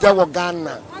me da wo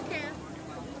Ghana. Okay.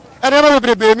 Ere ba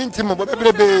bebre mi ntimo bebre.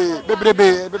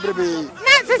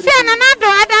 Na sisi Nanado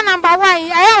ada number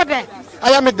 1 aye ode.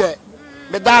 Aya me de.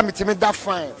 Me da mi ti me da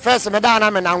fine. First me da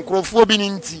na me na nkrofo bi ni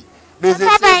nti. Beze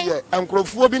se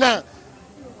nkrofo bi na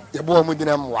ye bo mu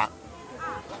dina mwa.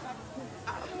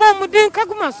 Bo mu din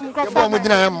kaguma sum nkrofo. Ye bo mu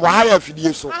dina mwa ha ya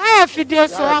fidie so. Ha ya fidie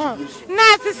so ho.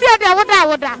 Na sisi de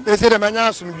woda. Beze de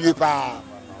manya sum wie pa.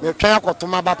 Me twa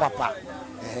akotoma ba papa.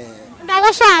 Na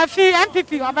wo sha afi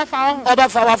NPP obefa ho.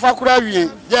 Obefa wa fa kura wie.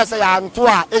 Yes ya nto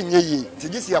a enye yi. Ti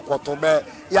gisi akoto be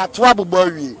ya to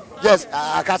abobọ wie. Yes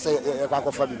aka se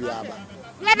kwakofa bibia aba.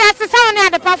 Let us say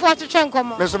on the path for to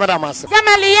chenkomo. Me so madam ase.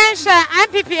 Family yensha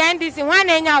NPP NDC one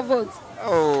enya vote.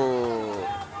 Oh,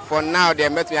 for now they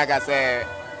met me aka say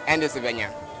NDC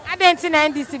benya. Adenti na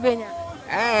NDC benya.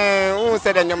 Who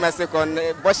said the number second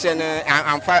Boshen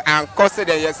and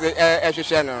consider yes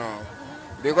ehwehwe no.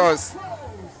 Because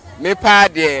me pa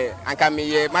de anka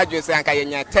me madwe say anka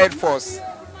yenya third force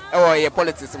e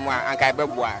politics mu anka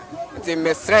beboa. Nti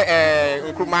mesre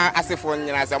nkruma asefo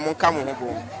nyina za monka mo ho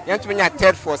bo. Yentumi nya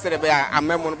third force de be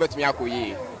amemo no betumi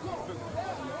akoyi.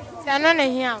 Ti ano na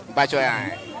hia. Bacho ya.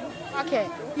 Okay.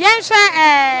 Yensha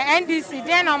NDC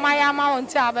den o mayama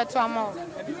wonti abeto ama.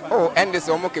 Oh, NDC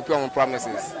omo keep on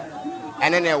promises.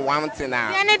 And then one thing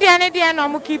now. Ene no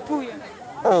mo keep you.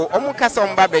 Oh, omo kasa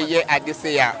omba be ye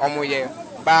adise ya omo ye.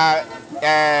 Ba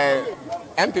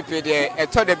MPP de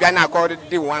told the Biana called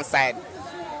the one side.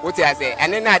 What I say,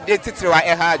 and then I did it through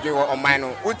a hard or mine.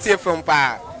 What's here from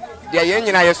Pa? The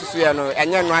union I used to see, and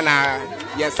young one,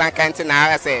 yes, I can't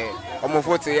now say,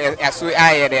 Omofuti, as we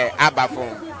are there, Abba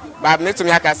phone. But me to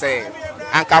me, I can say,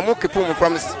 and Kamuki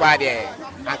promises party,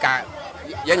 and can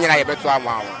young I bet to a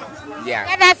mom.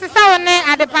 Yeah, that's the sound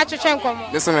at the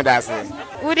Pachuchenko. Listen to that.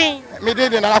 Woody, me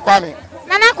did in Kwame.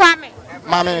 Nana Kwame.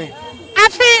 Mammy. I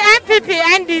feel NPP,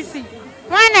 NDC.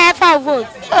 One ever vote.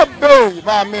 Oh, baby,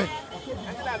 mammy.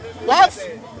 Once,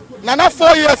 Nana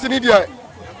 4 years in India,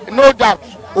 no doubt.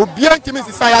 Obian to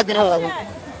Mrs. Sayagin.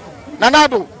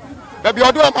 Nanado, baby,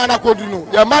 I do a man I could do.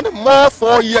 Your man more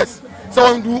 4 years.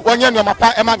 So, do 1 year, my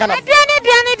papa, am I gonna?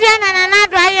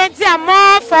 Nanado, I am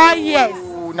more 4 years.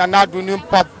 Nanado,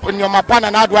 your mapa,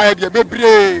 Nanado, I be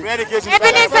brave.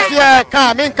 Yeah,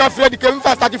 come in, free education,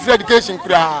 first free education.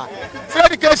 Free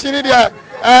education, India.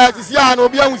 This year,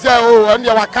 Obian was oh, and you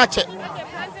are catching.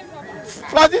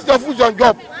 Francis the food on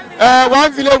job.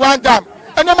 1 village, 1 dam.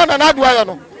 And no man, Nanado, I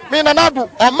know. Me Nanado,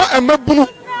 and Mabunu,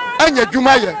 and your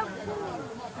Jumaya.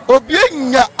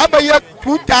 Obian, Abaya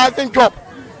 2,000 job.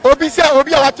 Obi say,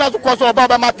 Obi, I want to cost about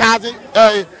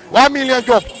 1 million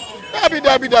job.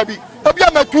 Dabi. Obi,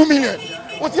 I'm 2 million.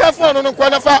 What's your phone on the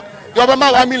corner? You have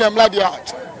 1 million, Bladia.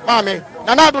 Mammy,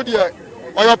 Nanado, dear,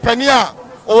 or your penia,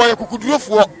 or your cuckoo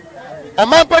for. A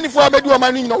man penny for a do a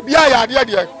man in no be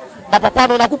dear. Papa,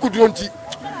 no, Nakukudronti.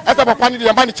 As a papa,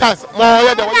 the money chance.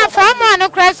 More than 4 months, no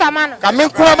crash, a man. Come in,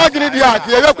 Kuramagini,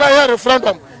 you cry a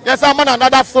referendum. Yes, I'm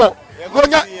another 4.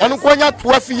 Gonya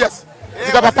 12 years.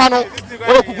 Papa,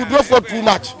 or could do for too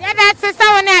much. Yeah, that's the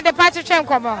sound at the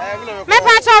Pachuchenko. My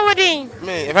Pacho Woody.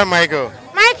 Me, if I'm Michael.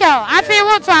 Michael, I feel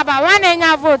what about 1 in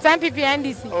your vote, NPP,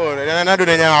 NDC. Oh, then I do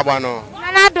the Yabano.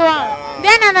 Nanado.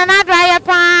 Then another I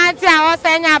party, I was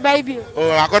saying your baby.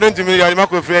 Oh, according to me, I'm not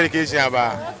free education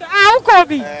about. How could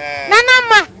be?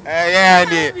 Nanama. Yeah, I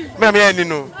did. Mammy,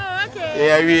 no.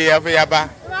 Yeah, we have a yaba.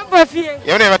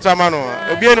 You never tell Mano.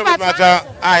 Be no matter.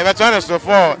 I was honest so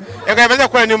far. You can never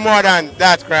quite any more than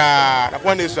that crowd.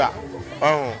 Upon this one.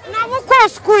 Oh. Now, of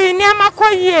course, Queen,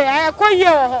 Yamakoye, I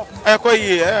call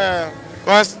you.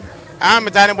 Because I'm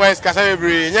a tiny boy's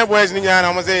Cassavri, your boys in Yan,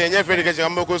 I'm saying, your education,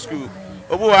 Moko school.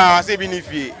 Oh, I say,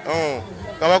 Binifi. Oh,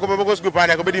 Kawako school,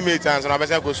 and I could be made chance on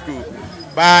a school.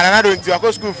 But I'm not doing to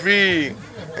go school free.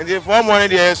 And the 4 money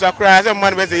there, so I cry as a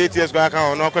man with 8 years back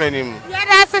on, not calling him. Yeah,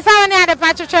 that's the sound at the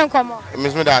Pachuchenko.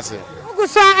 Miss Medasi. Who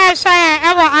saw Ashaiman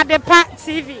ever Adepa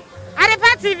TV?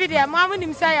 Adepa TV, there, Mamma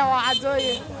himself, or Addo.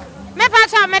 Me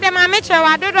Pacha, Madam Amateur,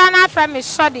 I don't run from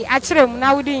Miss Shoddy, actually,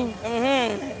 now within.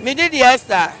 Me did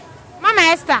Esther. Mama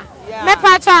Esther. Me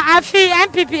Pacha, I feel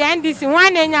NPP, NDC,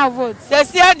 1 in your vote.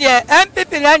 Says here,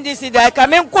 NPP, NDC, they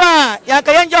come in qua,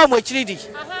 Yakayanja, which ready.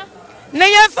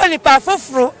 Nay, funny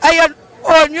Pafofro, I am.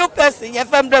 Oh, new person, your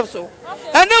family so.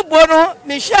 And no bono,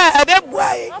 Michelle, a big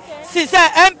boy. Sister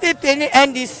MPP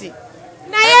NDC.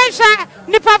 Nayasha,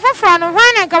 Nipa from 1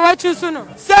 and Kawachu Suno.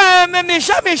 Sir,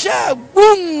 Michelle,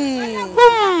 boom,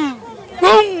 boom,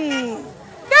 boom.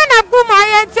 Then a boom,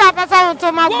 I ain't tap us on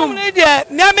to my boom. Lydia,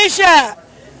 Michelle,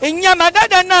 in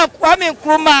Yamada, no, Kwame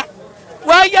Kruma.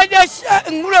 Why you just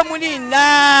Muni,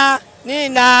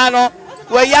 Nina, no,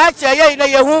 where Yacha,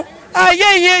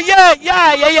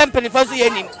 yeah, penny for the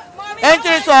enemy.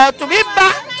 Entry so to be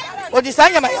back or the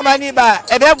sign of my money by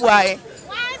a bad way.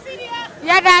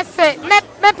 Yeah, that's it. Me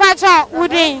Pacha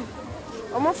Wooding.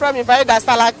 I'm from me by that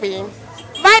Salakwe.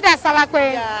 By that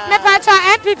Salakwe. Me Pacha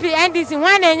NPP NDC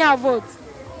 1 in your vote.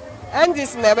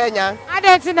 NDC never young. I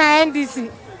don't know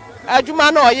NDC.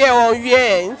 Ajumano ye on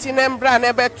ye, Intinem Brand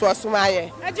never to us.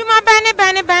 My Ajuma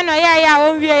Benny, yeah,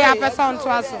 on ye, person to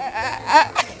us.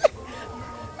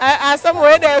 I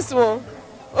somewhere there's so.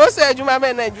 Also, Juma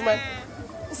Ben, Juma.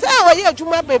 Say, oh, yeah,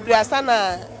 Juma baby,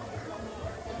 Asana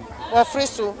or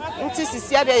Friso. Until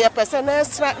Sisia, your person,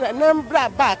 number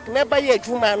back, never yet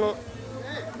Jumano.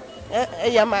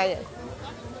 Yamaya.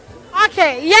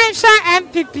 Okay, Yansha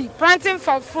MPP, planting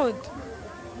for food.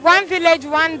 1 village,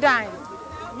 1 dime.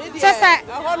 Just a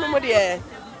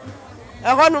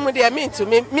honor, mean to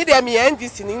me, media me and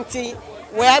this in Inti,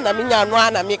 where Namina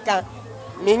Noana Mika.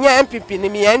 Minya NPP ni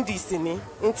mi NDC ni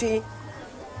nti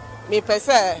mi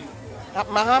pese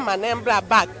Mahama nembra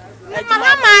back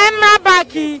Mahama embra back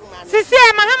sisi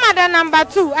Mahama da number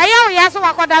 2 ayo ya so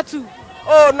wakoda 2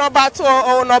 oh number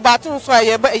 2 so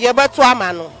ye beto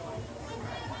amano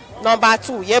number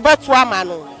 2 ye beto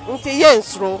amano nti ye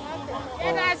nsro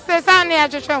na sesa na ya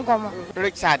twetwe nkomo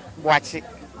Richard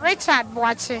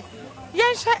Boache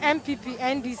Yansha MPP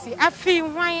NDC afi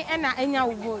hwan na enya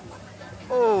vote.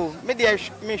 Oh,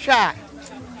 me sha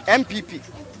MPP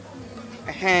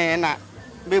na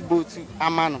mebo to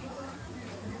amano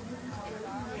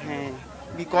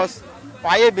because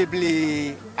why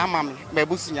bebli amame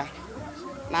mebusunya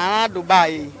na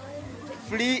Dubai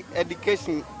free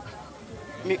education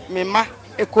me ma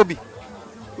ekobi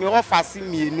me offer si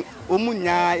mienu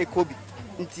omunya ekobi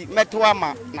nti meto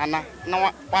ama nana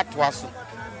na watwa so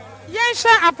yensha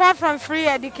apart from free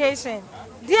education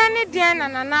dear na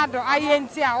nanado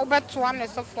ayenti a obeto am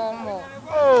so form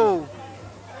oh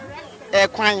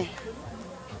kwan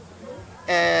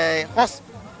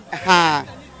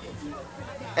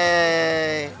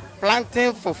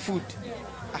planting for food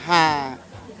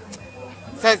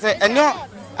say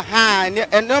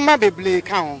eno ma beble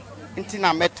kan nti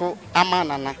na meto ama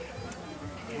nana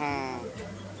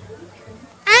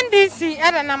NDC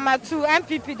at number 2,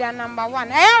 NPP the number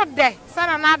 1. I out there, son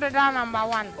another number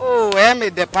 1. Oh, me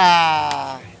the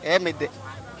pa, me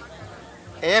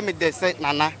the say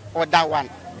nana or that one.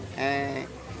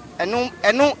 Eno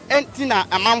entina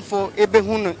amamfo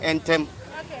ebehunu entem.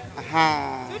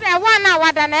 Aha. So the 1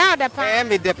 hour than I the pa.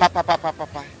 Me the papa.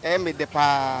 Me the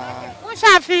pa. Who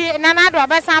shall fee nanado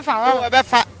obesan fa? Oh,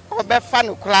 obefa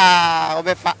no kla,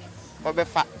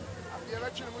 obefa.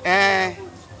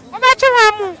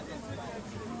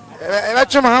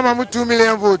 Election Mahama 2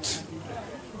 million votes.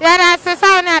 Yeah, that's the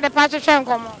sound at the Patricia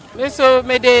Como. So,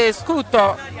 me the school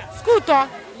talk.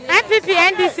 NPP,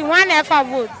 NDC, 1 FA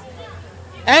vote.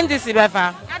 NDC,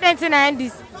 Befa. I don't think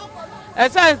NDC.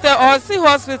 As I say, or see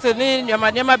hospital in your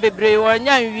Madama Bebre or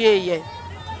Yan Ye.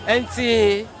 And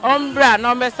see, Umbra,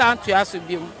 no mess out to us with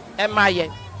you. Am I yet?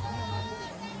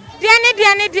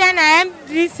 Diana,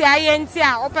 NDC, INT,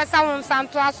 Open Sound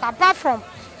Santos, apart from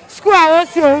school, I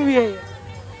was here.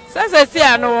 Says I say,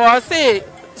 I know, say,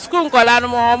 school Colano,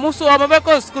 Musu,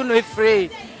 or school no free.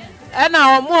 And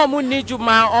now more need you,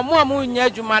 or more moon,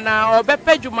 Yajumana, or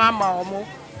Bepe Jumama, or more.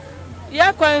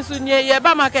 Ya Quensunia,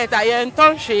 Yaba Market, I am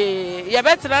Tonche,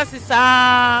 Yabetra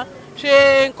Sisa, She,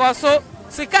 Coso,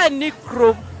 Sika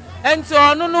Nicro, and so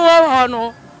on,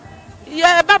 no,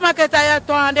 Yaba Market, I am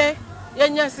Tonde,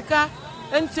 Yanyasika,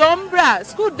 and Tombra,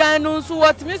 school dinos,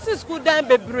 what Mrs. School dine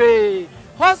bebre.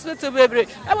 Hospital baby,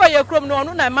 I want your chrome no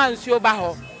man show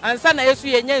baho, and sana yesu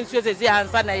yenye nsuese and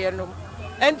sana yenum.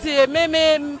 Enti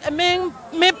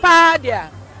me pa dia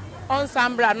on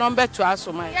sambra number 2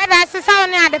 asoma. Yeah, that's the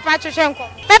sound near the Patricianko.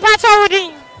 Pepacho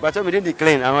Wooding. But I didn't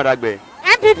decline, I'm not that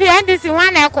NPP, NDC,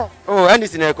 1 echo. Oh,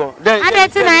 NDC echo. Then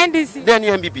NDC. Then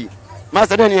NPP.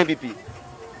 Master, then NPP.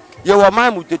 You were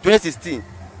mine with 2016.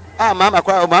 Mama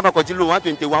Kojilu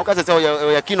 121, because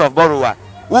you're king of Borrower.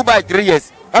 Who by 3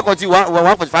 years? I got you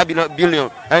 1.5 billion.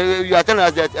 And you are telling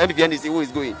us that NDC who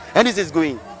is going? NDC is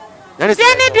going. Diana,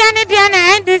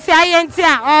 NDC, INT,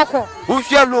 who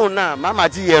share loan now? Mama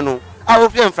Giano. I will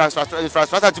play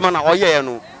infrastructure to man or year.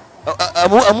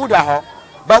 Amuda.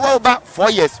 But what about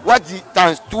 4 years? What the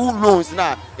times 2 loans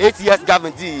now? 8 years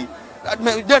government.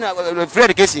 Then free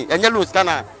education and your loans can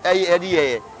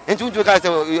and 2 guys,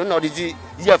 you know, the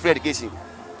year free education.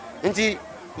 And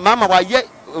Mama, why yet?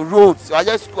 Roads, I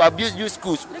just use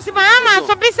schools. Mahama,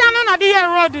 so Bisano not the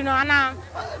road, no, Anna.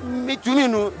 Me to me,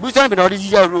 no, Bisano not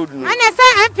the road. And I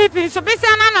say NPP, so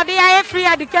Bisano not the free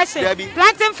education,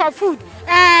 planting for food,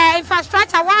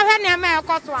 infrastructure,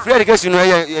 free education, now,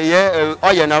 free education,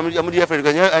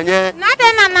 and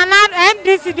not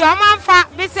NDC, the Oman fa,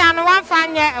 Bisano 1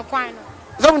 fine year a coin.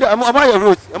 Some of the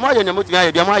roads, am I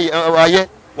in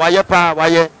why,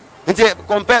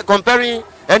 comparing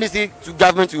NDC to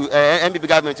government to NPP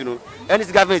government, you know.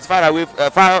 NDC government is far away,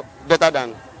 far better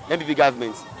than NPP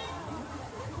government.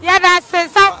 Yeah, that's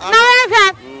it. So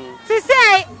now to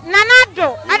say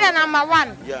Nanado at the number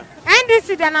 1. Yeah.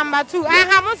 NDC the number 2. I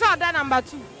have also the number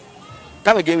 2.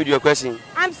 Come again with your question.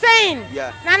 I'm saying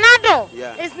Nanado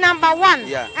is number 1.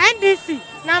 Yeah. NDC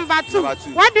number 2.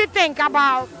 What do you think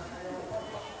about?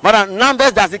 But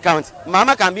numbers doesn't count.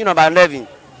 Mama can be number 11.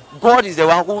 God is the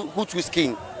one who chooses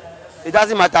king. It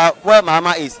doesn't matter where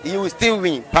Mahama is, he will still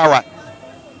win power.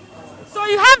 So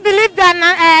you have believed that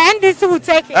NDC will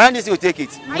take it? NDC will take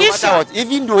it. No matter what.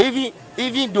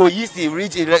 Even though he's the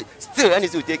rich, still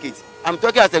NDC will take it. I'm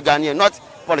talking as a Ghanaian, not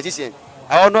politician.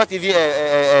 Or not even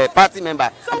a party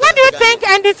member. So what do you think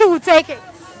NDC will take it?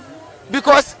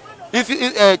 Because if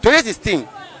 2016,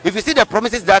 if you see the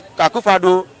promises that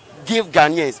Akufo give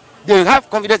Ghanaians, they have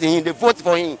confidence in him, they vote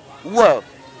for him. Well,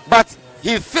 but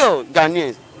he failed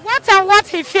Ghanaians. What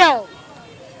he failed?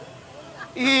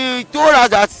 He told us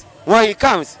that when he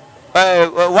comes,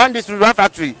 1 district, 1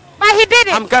 factory. But he did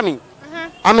it. I'm coming.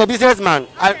 I'm a businessman.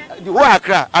 The whole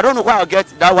Accra, I don't know where I'll get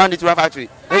that 1 district, 1 factory.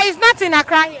 But it's not in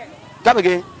Accra here. Come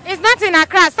again. It's not in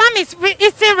Accra. Some is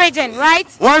Eastern region, right?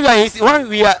 When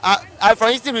we are from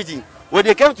Eastern region, when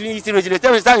they came to Eastern region, they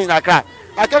tell me stand in Accra.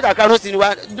 I came to Accra, no see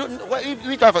one.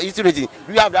 Which part of Eastern region?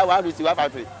 We have that one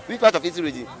factory. Which part of Eastern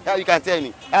region? How you can tell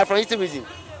me? I'm from Eastern region.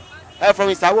 I'm from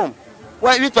Isawom.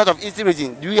 Which part of Eastern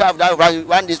region do you have that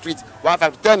one district, one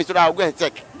factory? Tell me so that I'll go and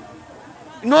check.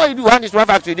 No, you do one district, one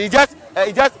factory. It's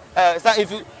just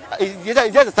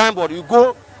a signboard. You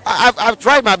go. I've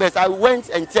tried my best. I went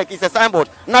and checked. It's a signboard.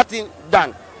 Nothing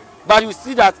done. But you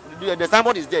see that the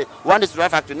signboard is there. One district, one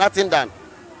factory. Nothing done.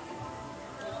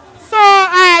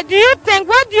 So, do you think?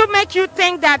 What do you make you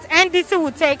think that NDC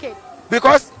will take it?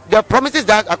 Because the promises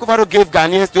that Akufo gave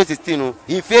Ghanaians 2016,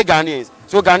 he failed Ghanaians.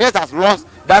 So Ghanaians has lost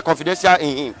that confidence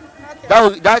in him.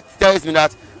 Okay. That tells me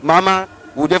that Mahama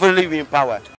will definitely be in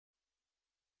power.